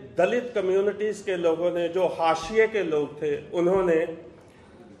ने, दलित कम्युनिटीज के लोगों ने, जो हाशिए के लोग थे, उन्होंने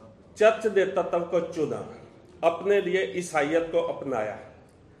चर्च नेतृत्व को चुना, अपने लिए ईसाइयत को अपनाया।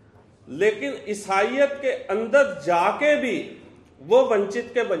 लेकिन ईसाइयत के अंदर जाके भी वो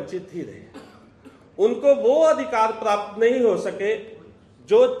वंचित के वंचित ही रहे। उनको वो अधिकार प्राप्त नहीं हो सके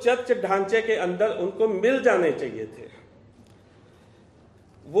जो चर्च ढांचे के अंदर उनको मिल जाने चाहिए थे।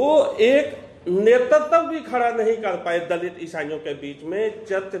 वो एक नेतृत्व भी खड़ा नहीं कर पाए दलित ईसाइयों के बीच में।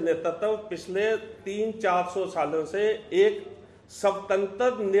 चर्च नेतृत्व पिछले 300-400 सालों से एक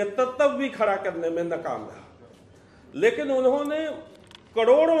स्वतंत्र नेतृत्व भी खड़ा करने में नाकाम रहा। लेकिन उन्होंने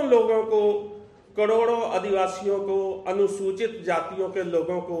करोड़ों लोगों को, करोड़ों आदिवासियों को, अनुसूचित जातियों के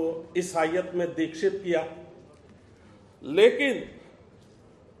लोगों को ईसाइयत में दीक्षित किया। लेकिन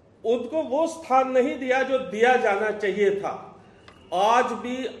उनको वो स्थान नहीं दिया जो दिया जाना चाहिए था। आज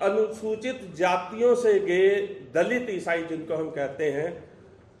भी अनुसूचित जातियों से गए दलित ईसाई जिनको हम कहते हैं,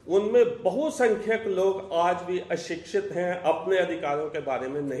 उनमें बहुसंख्यक लोग आज भी अशिक्षित हैं, अपने अधिकारों के बारे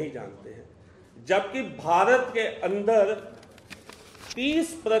में नहीं जानते हैं। जबकि भारत के अंदर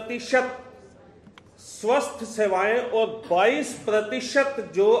 30% स्वस्थ सेवाएं और 22%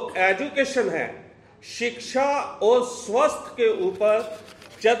 जो एजुकेशन है, शिक्षा और स्वास्थ्य के ऊपर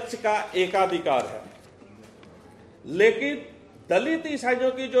चर्च का एकाधिकार है। लेकिन दलित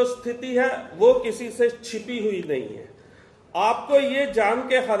ईसाइयों की जो स्थिति है वो किसी से छिपी हुई नहीं है। आपको ये जान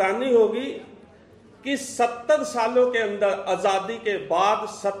के हैरानी होगी कि 70 सालों के अंदर, आजादी के बाद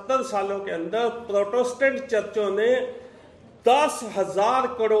 70 सालों के अंदर प्रोटेस्टेंट चर्चों ने 10,000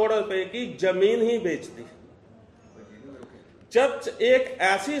 करोड़ रुपए की जमीन ही बेच दी। चर्च एक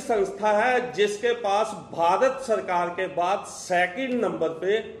ऐसी संस्था है जिसके पास भारत सरकार के बाद सेकंड नंबर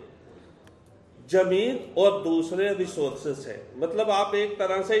पे जमीन और दूसरे रिसोर्सेस है। मतलब आप एक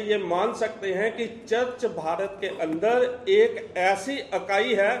तरह से ये मान सकते हैं कि चर्च भारत के अंदर एक ऐसी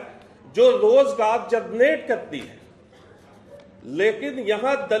इकाई है जो रोजगार जनरेट करती है। लेकिन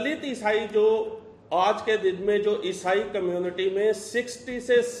यहां दलित ईसाई जो आज के दिन में जो ईसाई कम्युनिटी में 60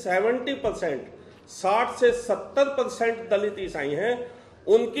 से 70%, 60 से 70% दलित ईसाई हैं,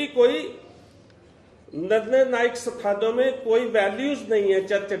 उनकी कोई निर्णायक स्थानों में कोई वैल्यूज नहीं है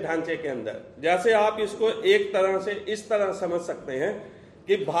चर्च ढांचे के अंदर। जैसे आप इसको एक तरह से इस तरह समझ सकते हैं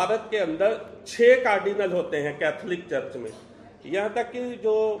कि भारत के अंदर 6 कार्डिनल होते हैं कैथोलिक चर्च में। यहां तक कि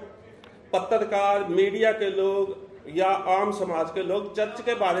जो पत्रकार, मीडिया के लोग या आम समाज के लोग चर्च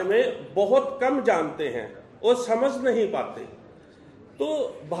के बारे में बहुत कम जानते हैं और समझ नहीं पाते। तो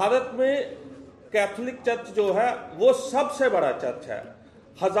भारत में कैथोलिक चर्च जो है वो सबसे बड़ा चर्च है।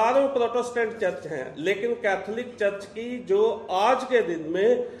 हजारों प्रोटेस्टेंट चर्च हैं, लेकिन कैथोलिक चर्च की जो आज के दिन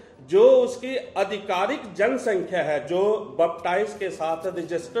में जो उसकी आधिकारिक जनसंख्या है, जो बप्टाइज के साथ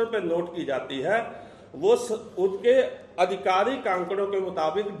रजिस्टर पे नोट की जाती है, वो उनके आधिकारिक आंकड़ों के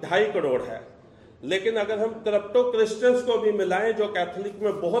मुताबिक 2.5 करोड़ है। लेकिन अगर हम क्रिप्टो क्रिश्चियंस को भी मिलाएं जो कैथोलिक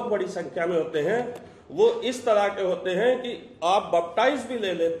में बहुत बड़ी संख्या में होते हैं, वो इस तरह के होते हैं कि आप बप्टाइज भी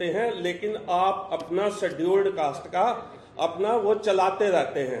ले लेते हैं, लेकिन आप अपना शेड्यूल्ड कास्ट का अपना वो चलाते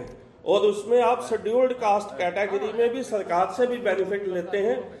रहते हैं और उसमें आप शेड्यूल्ड कास्ट कैटेगरी में भी सरकार से भी बेनिफिट लेते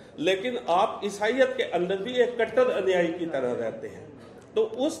हैं, लेकिन आप ईसाइयत के अंदर भी एक कट्टर अनुयायी की तरह रहते हैं। तो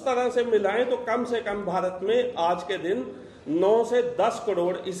उस तरह से मिलाएं तो कम से कम भारत में आज के दिन 9 से 10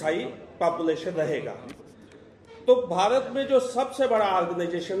 करोड़ ईसाई पॉपुलेशन रहेगा। तो भारत में जो सबसे बड़ा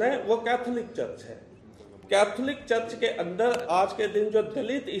ऑर्गेनाइजेशन है वो कैथोलिक चर्च है। कैथोलिक चर्च के अंदर आज के दिन जो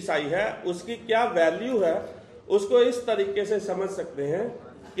दलित ईसाई है उसकी क्या वैल्यू है, उसको इस तरीके से समझ सकते हैं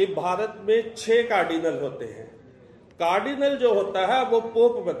कि भारत में 6 कार्डिनल होते हैं। कार्डिनल जो होता है वो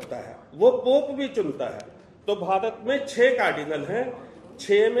पोप बनता है, वो पोप भी चुनता है। तो भारत में 6 कार्डिनल हैं,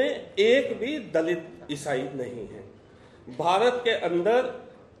 6 में एक भी दलित ईसाई नहीं है। भारत के अंदर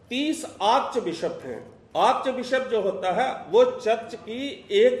 30 आर्च बिशप हैं। आर्च बिशप जो होता है वो चर्च की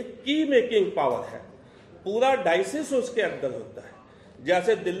एक की मेकिंग पावर है। पूरा डायसिस उसके अंदर होता है।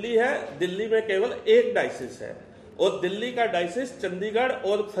 जैसे दिल्ली है, दिल्ली में केवल एक डायसिस है और दिल्ली का डायसिस चंडीगढ़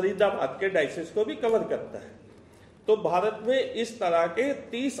और फरीदाबाद के डायसिस को भी कवर करता है। तो भारत में इस तरह के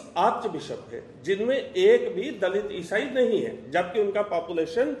 30 आर्च बिशप है जिनमें एक भी दलित ईसाई नहीं है, जबकि उनका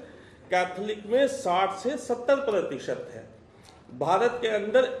पॉपुलेशन कैथोलिक में 60 से 70% है। भारत के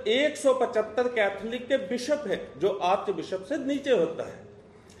अंदर 175 कैथोलिक के बिशप है जो आर्च बिशप से नीचे होता है,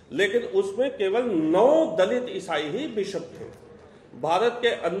 लेकिन उसमें केवल 9 दलित ईसाई ही बिशप थे। भारत के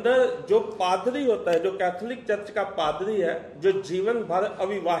अंदर जो पादरी होता है, जो कैथोलिक चर्च का पादरी है, जो जीवन भर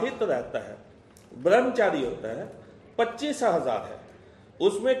अविवाहित रहता है, ब्रह्मचारी होता है, 25,000 है।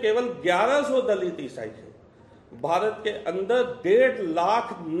 उसमें केवल 1100 दलित ईसाई हैं। भारत के अंदर 1.5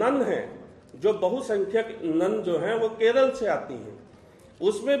 लाख नन हैं, जो बहुसंख्यक नन जो हैं वो केरल से आती हैं।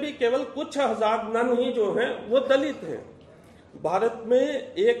 उसमें भी केवल कुछ हजार नन ही जो हैं वो दलित हैं। भारत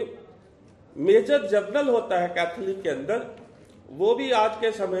में एक मेजर जनरल होता है कैथोलिक के अंदर, वो भी आज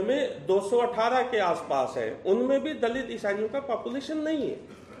के समय में 218 के आसपास है। उनमें भी दलित ईसाइयों का पॉपुलेशन नहीं है।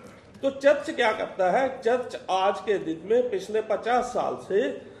 तो चर्च क्या करता है? चर्च आज के दिन में पिछले 50 साल से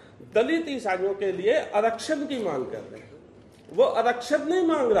दलित ईसाइयों के लिए आरक्षण की मांग कर रहे हैं। वो आरक्षण नहीं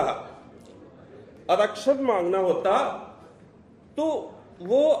मांग रहा। आरक्षण मांगना होता तो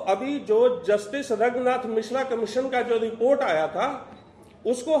वो अभी जो जस्टिस रंगनाथ मिश्रा कमीशन का जो रिपोर्ट आया था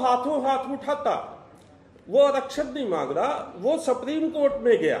उसको हाथों हाथ उठाता। वो आरक्षण नहीं मांग रहा, वो सुप्रीम कोर्ट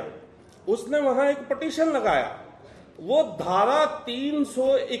में गया, उसने वहां एक पिटीशन लगाया। वो धारा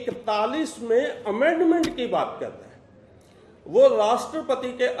 341 में अमेंडमेंट की बात कर रहा है। वो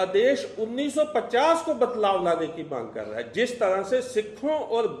राष्ट्रपति के आदेश 1950 को बदलाव लाने की मांग कर रहा है। जिस तरह से सिखों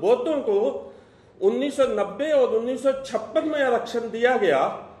और बौद्धों को 1990 और 1956 में आरक्षण दिया गया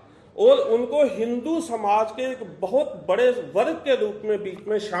और उनको हिंदू समाज के एक बहुत बड़े वर्ग के रूप में बीच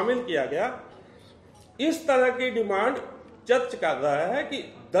में शामिल किया गया, इस तरह की डिमांड चर्च कर रहा है कि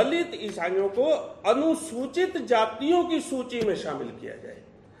दलित ईसाइयों को अनुसूचित जातियों की सूची में शामिल किया जाए,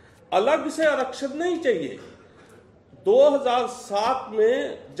 अलग से आरक्षण नहीं चाहिए। 2007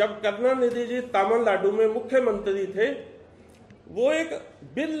 में जब करुणानिधि जी तमिलनाडु में मुख्यमंत्री थे, वो एक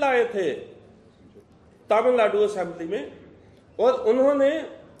बिल लाए थे तमिलनाडु असेंबली में और उन्होंने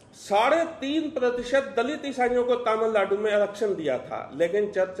 3.5% दलित ईसाइयों को तमिलनाडु में आरक्षण दिया था,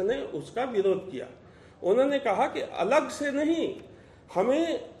 लेकिन चर्च ने उसका विरोध किया। उन्होंने कहा कि अलग से नहीं,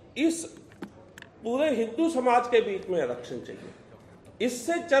 हमें इस पूरे हिंदू समाज के बीच में आरक्षण चाहिए।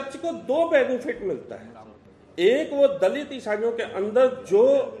 इससे चर्च को 2 बेनिफिट मिलता है। एक, वो दलित ईसाइयों के अंदर जो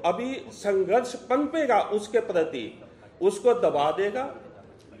अभी संघर्ष पनपेगा उसके प्रति उसको दबा देगा।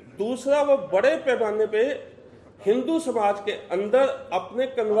 दूसरा, वो बड़े पैमाने पे हिंदू समाज के अंदर अपने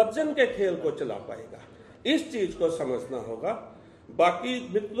कन्वर्जन के खेल को चला पाएगा। इस चीज को समझना होगा। बाकी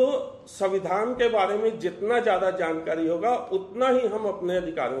मित्रों, संविधान के बारे में जितना ज्यादा जानकारी होगा उतना ही हम अपने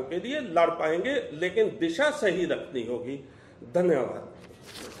अधिकारों के लिए लड़ पाएंगे, लेकिन दिशा सही रखनी होगी। धन्यवाद।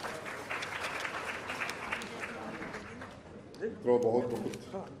 तो बहुत बहुत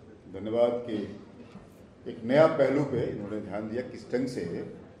धन्यवाद कि एक नया पहलू पे इन्होंने ध्यान दिया। किस ढंग से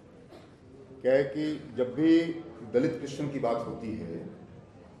क्या है कि जब भी दलित क्रिश्चियन की बात होती है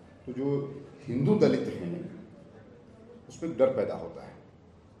तो जो हिंदू दलित हैं उसमें डर पैदा होता है।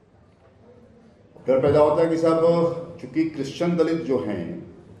 डर पैदा होता है कि साहब चूंकि क्रिश्चियन दलित जो हैं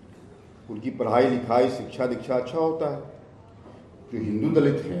उनकी पढ़ाई लिखाई शिक्षा दीक्षा अच्छा होता है, जो हिंदू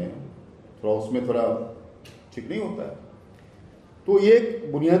दलित हैं थोड़ा उसमें थोड़ा ठीक नहीं होता है। तो ये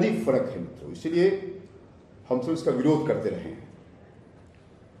एक बुनियादी फर्क है मित्रों, इसीलिए हम सब इसका विरोध करते रहे हैं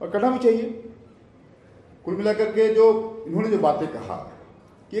और करना भी चाहिए। कुल मिलाकर के जो इन्होंने जो बातें कहा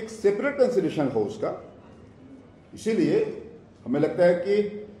कि एक सेपरेट कंसिडरेशन हो उसका, इसीलिए हमें लगता है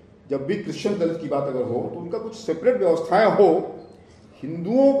कि जब भी क्रिश्चियन दलित की बात अगर हो तो उनका कुछ सेपरेट व्यवस्थाएं हो।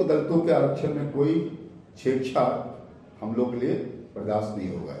 हिंदुओं को दलितों के आरक्षण में कोई छेड़छाड़ हम लोग के लिए बर्दाश्त नहीं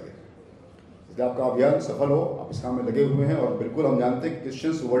होगा। इसलिए आपका अभियान सफल हो, आप इस काम में लगे हुए हैं और बिल्कुल हम जानते हैं कि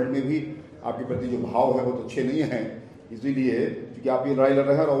क्रिश्चियंस वर्ल्ड में भी आपके प्रति जो भाव है वो तो अच्छे नहीं हैं। इसीलिए क्योंकि आप ये लड़ाई लड़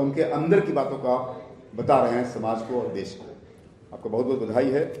रहे हैं और उनके अंदर की बातों का बता रहे हैं समाज को और देश को। आपको बहुत बहुत बधाई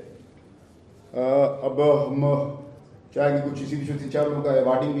है। अब हम चाहेंगे कुछ इसी विषय 3-4 लोगों का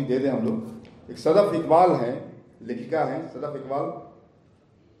अवार्डिंग भी दे दें हम लोग। एक सदफ इकबाल हैं, लेखिका हैं सदफ इकबाल,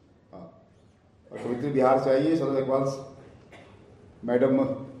 और पवित्र बिहार से आई है। सदफ इकबाल मैडम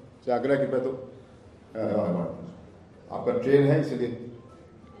से आग्रह कृपया तो आपका ट्रेन है इसलिए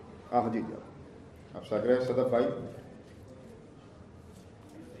हाँ जी आपसे आग्रह है सदफ भाई।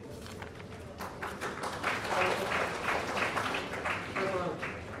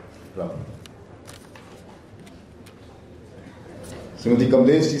 श्रीमती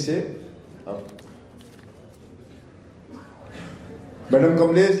कमलेश जी से मैडम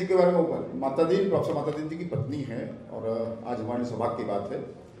कमलेश जी के बारे में मातादीन प्रोफेसर मातादीन जी की पत्नी है और आज हमारे सौभाग्य की बात है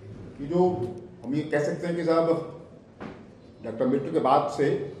कि जो हम ये कह सकते हैं कि साहब डॉक्टर अम्बेडकर के बाद से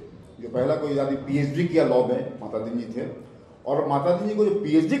जो पहला कोई आदमी पीएचडी किया लॉ में मातादीन जी थे और मातादीन जी को जो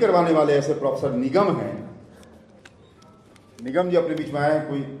पीएचडी करवाने वाले ऐसे प्रोफेसर निगम हैं, निगम जी अपने बीच में आए हैं,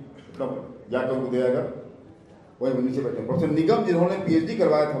 कोई मतलब जाकर उनको दे आएगा वही नीचे बैठे प्रोफेसर निगम जिन्होंने पीएचडी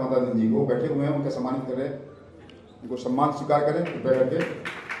करवाया था मातादीन जी को, बैठे हुए हैं, उनका सम्मानित कर रहे हैं, उनको सम्मान स्वीकार करें कृपया करके।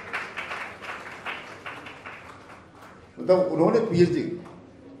 मतलब उन्होंने पीएचडी,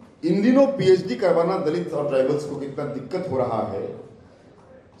 इन दिनों पीएचडी करवाना दलित और ट्राइबल्स को कितना दिक्कत हो रहा है,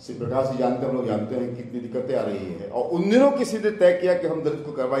 श्री प्रकाश जी जानते हैं, हम लोग जानते हैं कितनी दिक्कतें आ रही है। और उन दिनों किसी ने तय किया कि हम दलित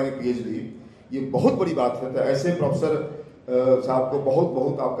को करवाएंगे पीएचडी, ये बहुत बड़ी बात है। तो ऐसे प्रोफेसर साहब को बहुत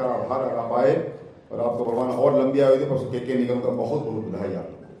बहुत आपका आभार अगर आप आए और आपको भगवान और लंबी आयु दे। प्रोफेसर के निगम का बहुत बहुत बधाई आप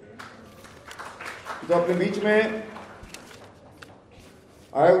लोगों को। तो अपने बीच में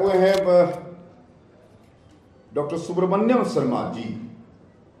आए हुए हैं डॉक्टर सुब्रमण्यम शर्मा जी,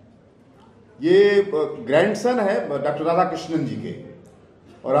 ये ग्रैंडसन है डॉक्टर राधाकृष्णन जी के,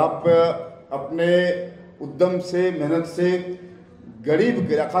 और आप अपने उद्यम से मेहनत से गरीब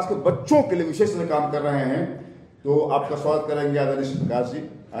के खासकर बच्चों के लिए विशेष काम कर रहे हैं। तो आपका स्वागत करेंगे आदरणीय श्री प्रकाश जी।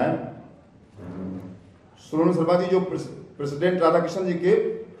 सुब्रमण्यम शर्मा जी जो प्रेसिडेंट राधाकृष्णन जी के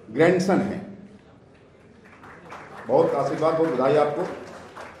ग्रैंडसन हैं, बहुत आशीर्वाद, बहुत बधाई आपको।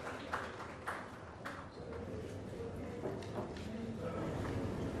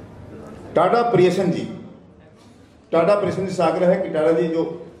 टाटा प्रियसन जी, टाटा प्रेषण जी से आग्रह है कि टाटा जी जो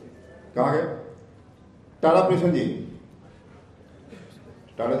कहाँ गए, टाटा प्रेषण जी,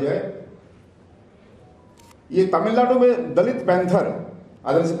 टाटा जी आए। ये तमिलनाडु में दलित पैंथर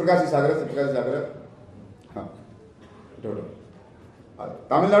आदरणीय से प्रकाश जी सागर, हाँ,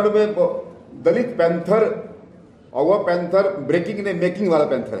 तमिलनाडु में दलित पैंथर, और वह पैंथर ब्रेकिंग ने मेकिंग वाला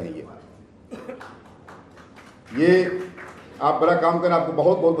पैंथर है। ये आप बड़ा काम करें, आपको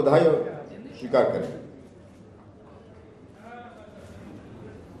बहुत बहुत बधाई और स्वीकार करें।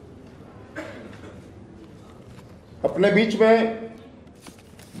 अपने बीच में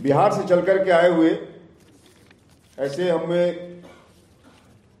बिहार से चल करके आए हुए ऐसे हमें,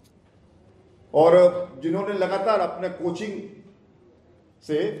 और जिन्होंने लगातार अपने कोचिंग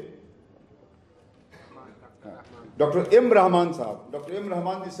से, डॉक्टर एम रहमान साहब, डॉक्टर एम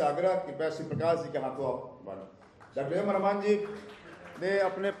रहमान जी से आग्रह कृपया श्री प्रकाश जी के हाथों आप बांधो। डॉक्टर एम रहमान जी ने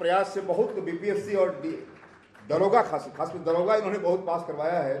अपने प्रयास से बहुत बीपीएससी और दरोगा, खासकर दरोगा इन्होंने बहुत पास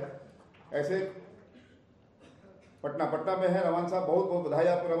करवाया है। ऐसे पटना में है रहमान साहब, बहुत बहुत बधाई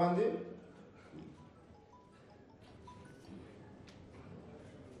आपको रहमान जी।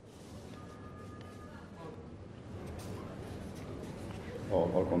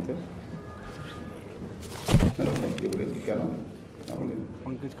 और कौन थे? क्या नाम है?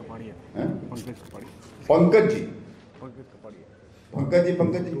 पंकज कपाड़िया। पंकज कपाड़िया। पंकज जी, पंकज कपाड़िया।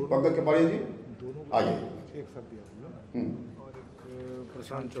 पंकज कपाड़िया जी आइए। एक साथ दिया और एक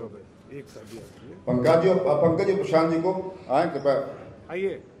प्रशांत चौबे, एक साथ दिया। पंकज जी प्रशांत जी को आए, कृपया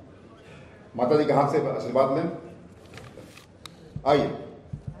आइए, माता जी के हाथ से आशीर्वाद लें। आइए।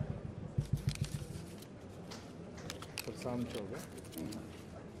 प्रशांत चौबे।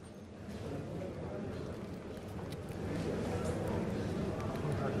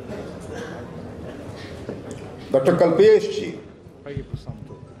 डॉक्टर कल्पेश जी, आइए प्रशांत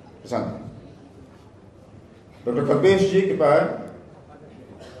चौबे। डॉक्टर कल्पेश जी कृपया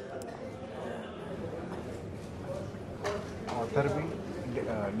ऑथर भी,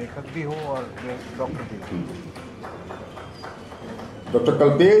 लेखक भी हो और डॉक्टर भी। डॉक्टर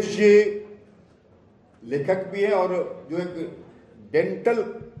कल्पेश जी लेखक भी हैं और जो एक डेंटल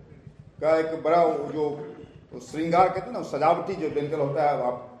का एक बड़ा जो श्रृंगार कहते हैं ना, सजावटी जो डेंटल होता है,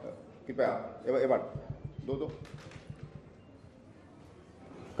 आप कृपया एक बार दो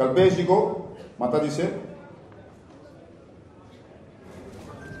कल्पेश जी को माता जी से।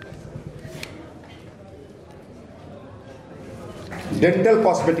 डेंटल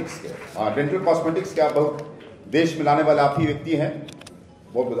कॉस्मेटिक्स के आप बहुत देश में लाने वाले आप ही व्यक्ति हैं,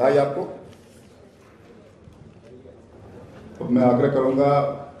 बहुत बधाई आपको। तो मैं आग्रह करूंगा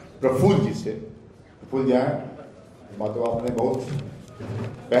प्रफुल्ल जी से, प्रफुल्ल जी आए। तो आपने बहुत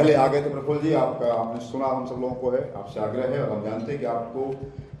पहले आ गए थे प्रफुल्ल जी, आपका आपने सुना हम सब लोगों को है, आपसे आग्रह है और हम जानते हैं कि आपको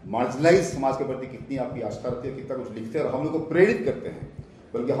मार्जिनलाइज समाज के प्रति कितनी आपकी आस्था रहती है, कितना कुछ लिखते हैं और हम लोग को प्रेरित करते हैं।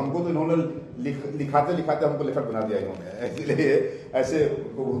 बल्कि हमको तो इन्होंने लिखाते हमको लेखक बना दिया इन्होंने, इसलिए ऐसे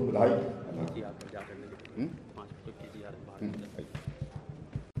उनको बहुत बधाई।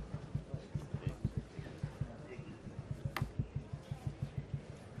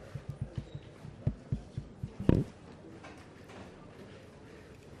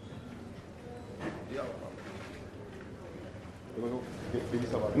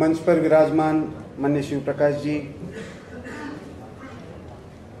 मंच पर विराजमान माननीय शिव प्रकाश जी,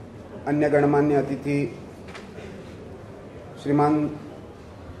 अन्य गणमान्य अतिथि श्रीमान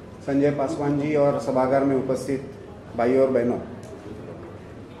संजय पासवान जी और सभागार में उपस्थित भाइयों और बहनों,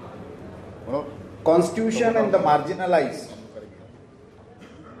 कॉन्स्टिट्यूशन एंड द मार्जिनलाइज्ड,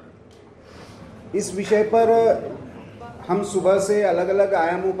 इस विषय पर हम सुबह से अलग अलग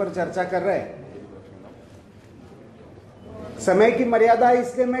आयामों पर चर्चा कर रहे हैं। समय की मर्यादा है,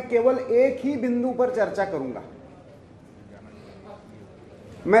 इसलिए मैं केवल एक ही बिंदु पर चर्चा करूंगा।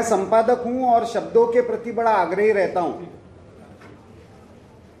 मैं संपादक हूं और शब्दों के प्रति बड़ा आग्रही रहता हूं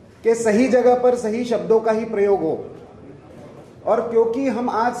कि सही जगह पर सही शब्दों का ही प्रयोग हो। और क्योंकि हम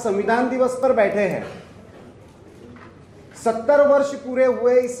आज संविधान दिवस पर बैठे हैं, 70 वर्ष पूरे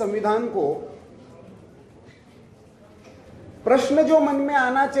हुए इस संविधान को, प्रश्न जो मन में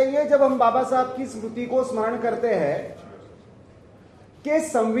आना चाहिए जब हम बाबा साहब की स्मृति को स्मरण करते हैं कि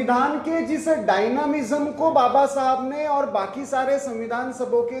संविधान के जिस डायनामिज्म को बाबा साहब ने और बाकी सारे संविधान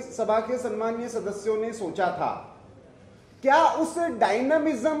सभा के सम्मानीय सदस्यों ने सोचा था, क्या उस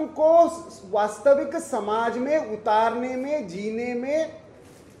डायनामिज्म को वास्तविक समाज में उतारने में, जीने में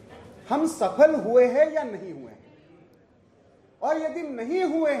हम सफल हुए हैं या नहीं हुए हैं? और यदि नहीं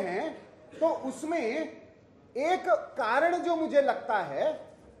हुए हैं तो उसमें एक कारण जो मुझे लगता है,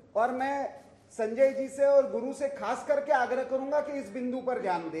 और मैं संजय जी से और गुरु से खास करके आग्रह करूंगा कि इस बिंदु पर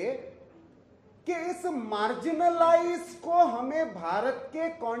ध्यान दे, कि इस मार्जिनलाइज को हमें भारत के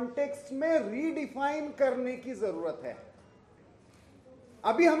कॉन्टेक्स्ट में रीडिफाइन करने की जरूरत है।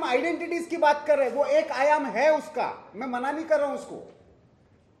 अभी हम आइडेंटिटीज की बात कर रहे हैं, वो एक आयाम है उसका, मैं मना नहीं कर रहा हूं उसको,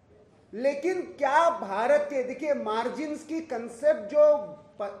 लेकिन क्या भारत के, देखिए मार्जिन्स की कंसेप्ट जो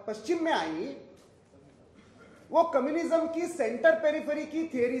पश्चिम में आई वो कम्युनिज्म की सेंटर पेरिफेरी की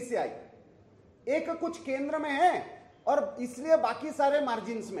थियरी से आई। एक कुछ केंद्र में है और इसलिए बाकी सारे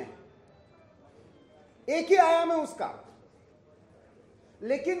मार्जिन्स में है, एक ही आयाम है उसका।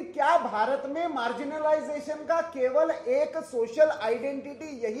 लेकिन क्या भारत में मार्जिनलाइजेशन का केवल एक सोशल आइडेंटिटी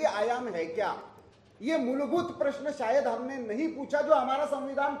यही आयाम है क्या? यह मूलभूत प्रश्न शायद हमने नहीं पूछा, जो हमारा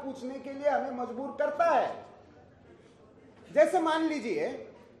संविधान पूछने के लिए हमें मजबूर करता है। जैसे मान लीजिए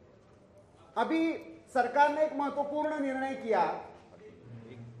अभी सरकार ने एक महत्वपूर्ण निर्णय किया,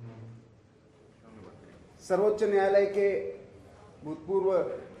 सर्वोच्च न्यायालय के भूतपूर्व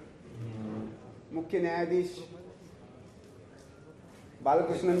मुख्य न्यायाधीश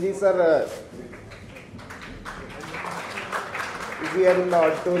बालकृष्णन जी sir is here in the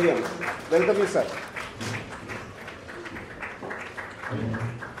auditorium. Welcome you sir.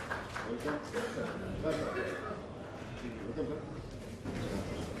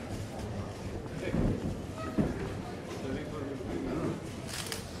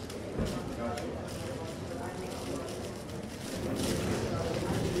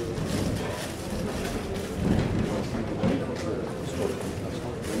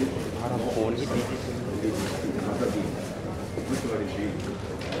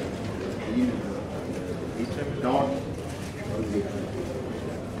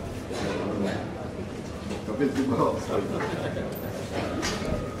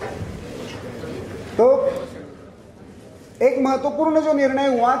 तो एक महत्वपूर्ण जो निर्णय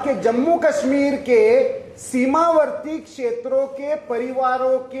हुआ कि जम्मू कश्मीर के सीमावर्ती क्षेत्रों के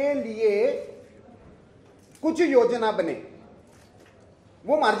परिवारों के लिए कुछ योजना बने।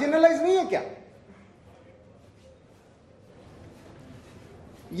 वो मार्जिनलाइज नहीं है क्या?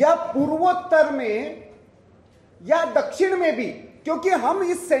 या पूर्वोत्तर में या दक्षिण में भी, क्योंकि हम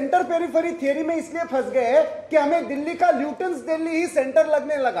इस सेंटर पेरिफेरी थियरी में इसलिए फंस गए कि हमें दिल्ली का ल्यूटेंस दिल्ली ही सेंटर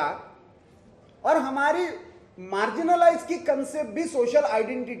लगने लगा और हमारी मार्जिनलाइज की कंसेप्ट भी सोशल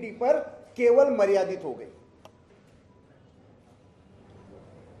आइडेंटिटी पर केवल मर्यादित हो गई।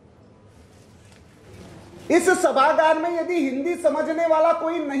 इस सभागार में यदि हिंदी समझने वाला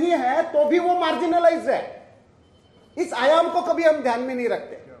कोई नहीं है तो भी वो मार्जिनलाइज है। इस आयाम को कभी हम ध्यान में नहीं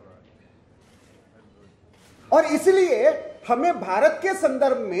रखते और इसलिए हमें भारत के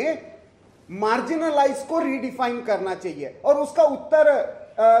संदर्भ में मार्जिनलाइज को रीडिफाइन करना चाहिए। और उसका उत्तर,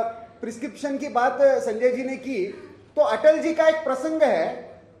 प्रिस्क्रिप्शन की बात संजय जी ने की, तो अटल जी का एक प्रसंग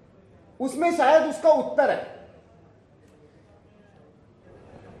है, उसमें शायद उसका उत्तर है।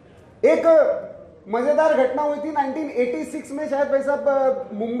 एक मजेदार घटना हुई थी 1986 में, शायद भाई साहब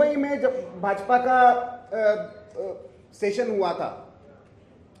मुंबई में, जब भाजपा का सेशन हुआ था।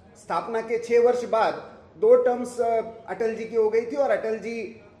 स्थापना के 6 वर्ष बाद 2 टर्म्स अटल जी की हो गई थी और अटल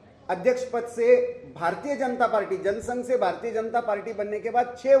जी अध्यक्ष पद से भारतीय जनता पार्टी, जनसंघ से भारतीय जनता पार्टी बनने के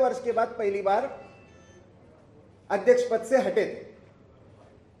बाद 6 वर्ष के बाद पहली बार अध्यक्ष पद से हटे थे।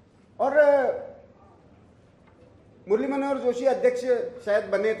 और मुरली मनोहर जोशी अध्यक्ष शायद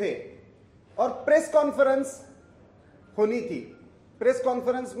बने थे और प्रेस कॉन्फ्रेंस होनी थी। प्रेस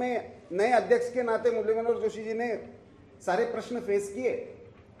कॉन्फ्रेंस में नए अध्यक्ष के नाते मुरली मनोहर जोशी जी ने सारे प्रश्न फेस किए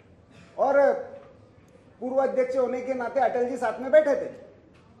और पूर्व अध्यक्ष होने के नाते अटल जी साथ में बैठे थे।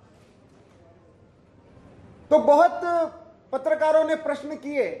 तो बहुत पत्रकारों ने प्रश्न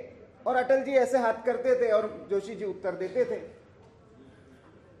किए और अटल जी ऐसे हाथ करते थे और जोशी जी उत्तर देते थे।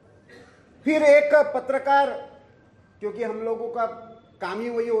 फिर एक पत्रकार, क्योंकि हम लोगों का काम ही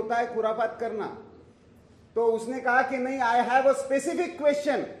वही होता है खुरापात करना, तो उसने कहा कि नहीं, I have a specific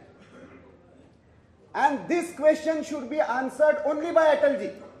question and this question should be answered only by Atal जी।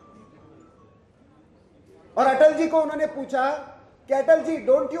 और अटल जी को उन्होंने पूछा कि Atal ji,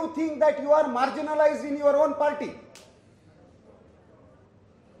 don't you think that you are marginalised in your own party?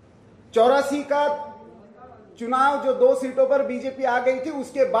 84 का चुनाव जो 2 सीटों पर बीजेपी आ गई थी,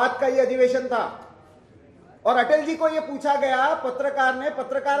 उसके बाद का यह अधिवेशन था और अटल जी को यह पूछा गया, पत्रकार ने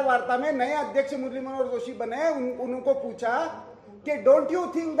पत्रकार वार्ता में, नए अध्यक्ष मुरली मनोहर जोशी बने, उनको पूछा कि don't you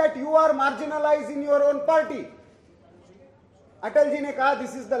think that you are marginalised in your own party? Atal ji ने कहा,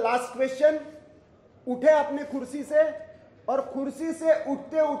 this is the last question. उठे अपने कुर्सी से और कुर्सी से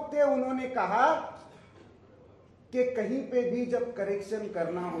उठते उठते उन्होंने कहा कि कहीं पे भी जब करेक्शन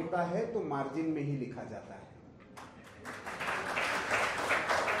करना होता है तो मार्जिन में ही लिखा जाता है।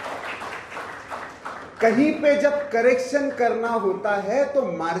 कहीं पे जब करेक्शन करना होता है तो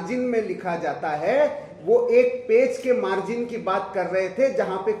मार्जिन में लिखा जाता है। वो एक पेज के मार्जिन की बात कर रहे थे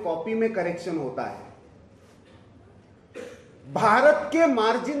जहां पे कॉपी में करेक्शन होता है। भारत के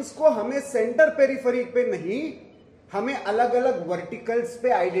मार्जिन्स को हमें सेंटर पेरिफेरी पे नहीं, हमें अलग अलग वर्टिकल्स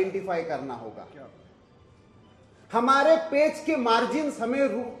पे आइडेंटिफाई करना होगा। हमारे पेज के मार्जिन्स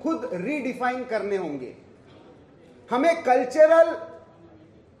हमें खुद रीडिफाइन करने होंगे। हमें कल्चरल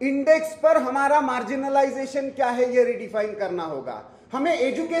इंडेक्स पर हमारा मार्जिनलाइजेशन क्या है ये रीडिफाइन करना होगा। हमें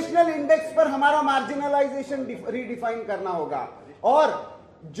एजुकेशनल इंडेक्स पर हमारा मार्जिनलाइजेशन रीडिफाइन करना होगा, और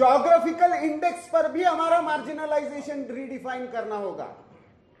ज्योग्राफिकल इंडेक्स पर भी हमारा मार्जिनलाइजेशन रीडिफाइन करना होगा।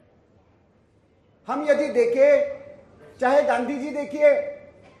 हम यदि देखें, चाहे गांधी जी देखिए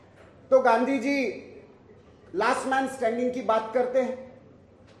तो Gandhi ji last man standing की बात करते हैं।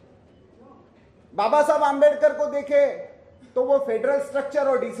 बाबा साहब आंबेडकर को देखे तो वो फेडरल स्ट्रक्चर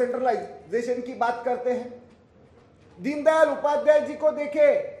और डिसेंट्रलाइजेशन की बात करते हैं। दीनदयाल उपाध्याय जी को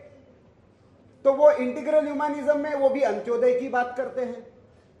देखे तो वो इंटीग्रल ह्यूमनिज्म में वो भी अंत्योदय की बात करते हैं।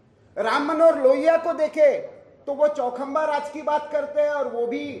 राम मनोहर लोहिया को देखे तो वो चौखंबा राज की बात करते हैं और वो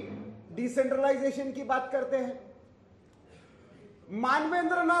भी डिसेंट्रलाइजेशन की बात करते हैं।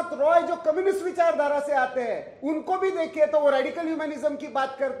 मानवेंद्र नाथ रॉय जो कम्युनिस्ट विचारधारा से आते हैं, उनको भी देखिए तो वो रेडिकल ह्यूमनिज्म की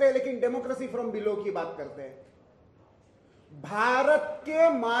बात करते हैं, लेकिन डेमोक्रेसी फ्रॉम बिलो की बात करते हैं। भारत के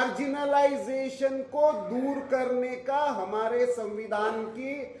मार्जिनलाइजेशन को दूर करने का, हमारे संविधान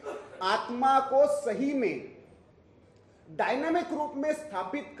की आत्मा को सही में डायनामिक रूप में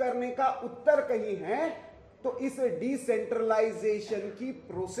स्थापित करने का उत्तर कहीं है तो इस डिसेंट्रलाइजेशन की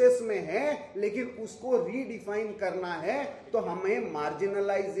प्रोसेस में है, लेकिन उसको रीडिफाइन करना है तो हमें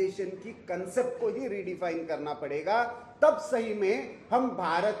मार्जिनलाइजेशन की कंसेप्ट को ही रीडिफाइन करना पड़ेगा। तब सही में हम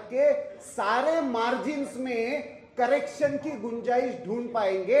भारत के सारे मार्जिन्स में करेक्शन की गुंजाइश ढूंढ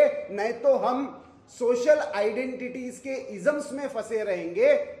पाएंगे, नहीं तो हम सोशल आइडेंटिटीज के इजम्स में फंसे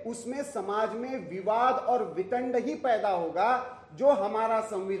रहेंगे। उसमें समाज में विवाद और वितंड ही पैदा होगा। जो हमारा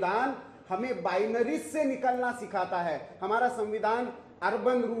संविधान हमें बाइनरीज से निकलना सिखाता है, हमारा संविधान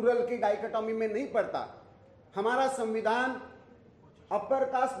अर्बन रूरल की डाइकोटॉमी में नहीं पड़ता। हमारा संविधान अपर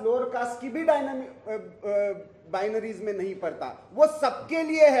कास्ट लोअर कास्ट की भी बाइनरीज में नहीं पड़ता। वो सबके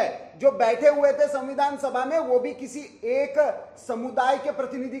लिए है। जो बैठे हुए थे संविधान सभा में वो भी किसी एक समुदाय के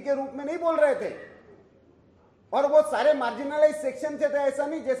प्रतिनिधि के रूप में नहीं बोल रहे थे, और वो सारे मार्जिनलाइज सेक्शन थे। ऐसा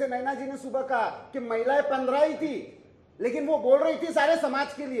नहीं जैसे नैना जी ने सुबह कहा कि महिलाएं 15 ही थी, लेकिन वो बोल रही थी सारे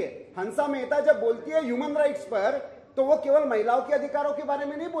समाज के लिए। हंसा मेहता जब बोलती है ह्यूमन राइट्स पर तो वो केवल महिलाओं के अधिकारों के बारे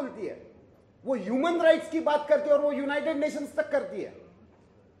में नहीं बोलती है, वो ह्यूमन राइट्स की बात करती है और वो यूनाइटेड नेशंस तक करती है।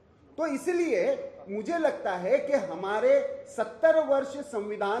 तो इसलिए मुझे लगता है कि हमारे 70 वर्ष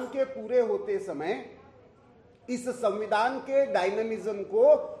संविधान के पूरे होते समय इस संविधान के डायनामिज्म को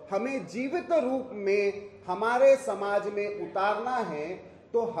हमें जीवित रूप में हमारे समाज में उतारना है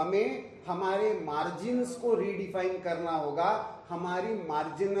तो हमें हमारे मार्जिन्स को रीडिफाइन करना होगा। हमारी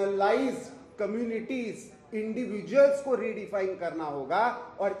मार्जिनलाइज्ड कम्युनिटीज, इंडिविजुअल्स को रीडिफाइन करना होगा।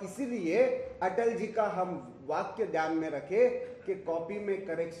 और इसीलिए अटल जी का हम वाक्य ध्यान में रखें कि कॉपी में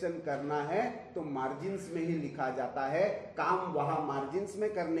करेक्शन करना है तो मार्जिन्स में ही लिखा जाता है। काम वहां मार्जिन्स में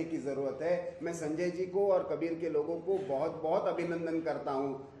करने की जरूरत है। मैं संजय जी को और कबीर के लोगों को बहुत बहुत अभिनंदन करता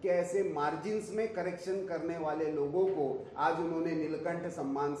हूं कि ऐसे मार्जिन्स में करेक्शन करने वाले लोगों को आज उन्होंने नीलकंठ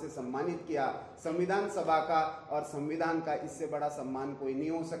सम्मान से सम्मानित किया। संविधान सभा का और संविधान का इससे बड़ा सम्मान कोई नहीं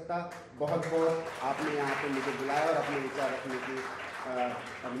हो सकता। बहुत बहुत आपने यहाँ पे मुझे बुलाया और अपने विचार रखने की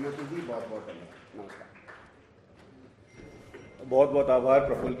अनुमति दी। बहुत बहुत धन्यवाद। नमस्कार। बहुत बहुत आभार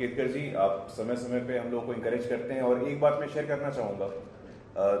प्रफुल्ल केतकर जी, आप समय समय पे हम लोगों को इंकरेज करते हैं। और एक बात मैं शेयर करना चाहूँगा,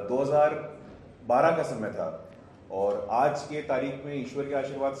 2012 का समय था और आज के तारीख में ईश्वर के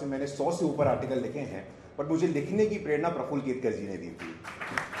आशीर्वाद से मैंने 100 से ऊपर आर्टिकल लिखे हैं, पर मुझे लिखने की प्रेरणा प्रफुल्ल केतकर जी ने दी थी।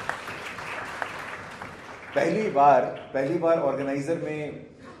 पहली बार ऑर्गेनाइजर में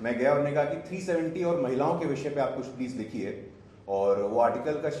मैं गया और उन्होंने कहा कि 370 और महिलाओं के विषय पे आप कुछ प्लीज लिखिए, और वो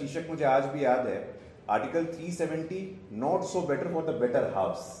आर्टिकल का शीर्षक मुझे आज भी याद है, article 370 not so better for the better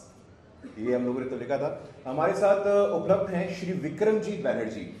house. ये हम लोगों ने तो लिखा था। हमारे साथ उपलब्ध हैं Shri Vikramjit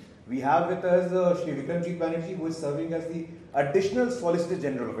Banerjee. We have with us Shri Vikramjit Banerjee who is serving as the additional solicitor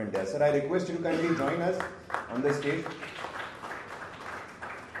general of India. Sir, I request you to kindly join us on the stage.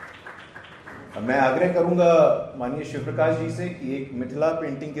 मैं आग्रह करूंगा माननीय शिव प्रकाश जी से कि एक मिथिला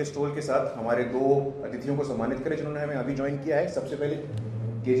पेंटिंग के स्टॉल के साथ हमारे 2 अतिथियों को सम्मानित करें जिन्होंने हमें अभी ज्वाइन किया है। सबसे पहले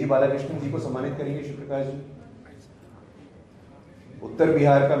केजी बालाकृष्णन जी को सम्मानित करेंगे शिव प्रकाश जी। उत्तर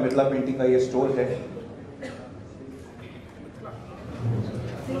बिहार का मिथिला पेंटिंग का ये स्टोर है।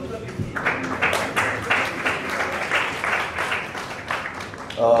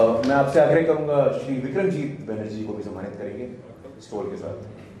 मैं आपसे आग्रह करूंगा श्री विक्रमजीत बनर्जी जी को भी सम्मानित करेंगे स्टोल के साथ।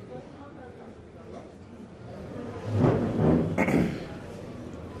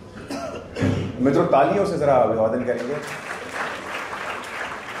 मित्रों, तालियों से जरा अभिवादन करेंगे।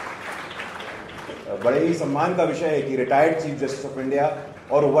 बड़े ही सम्मान का विषय है कि retired chief justice of India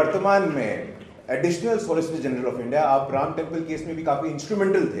और वर्तमान में additional solicitor general of India, आप राम टेम्पल केस में भी काफी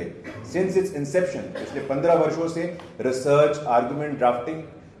इंस्ट्रूमेंटल थे सिंस इट्स इंसेप्शन। पिछले 15 वर्षों से रिसर्च, आर्गुमेंट, ड्राफ्टिंग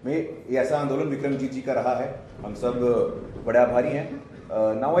में ये ऐसा आंदोलन विक्रमजीत जी का रहा है। हम सब बड़े आभारी हैं।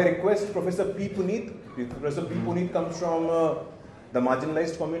 Now I request professor P Puneet. Professor P Puneet comes from the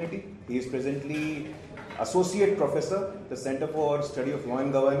marginalized community. He is presently associate professor, the Center for Study of Law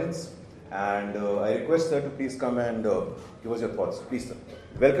and Governance. And I request sir to please come and give us your thoughts. Please, sir.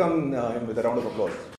 Welcome him with a round of applause.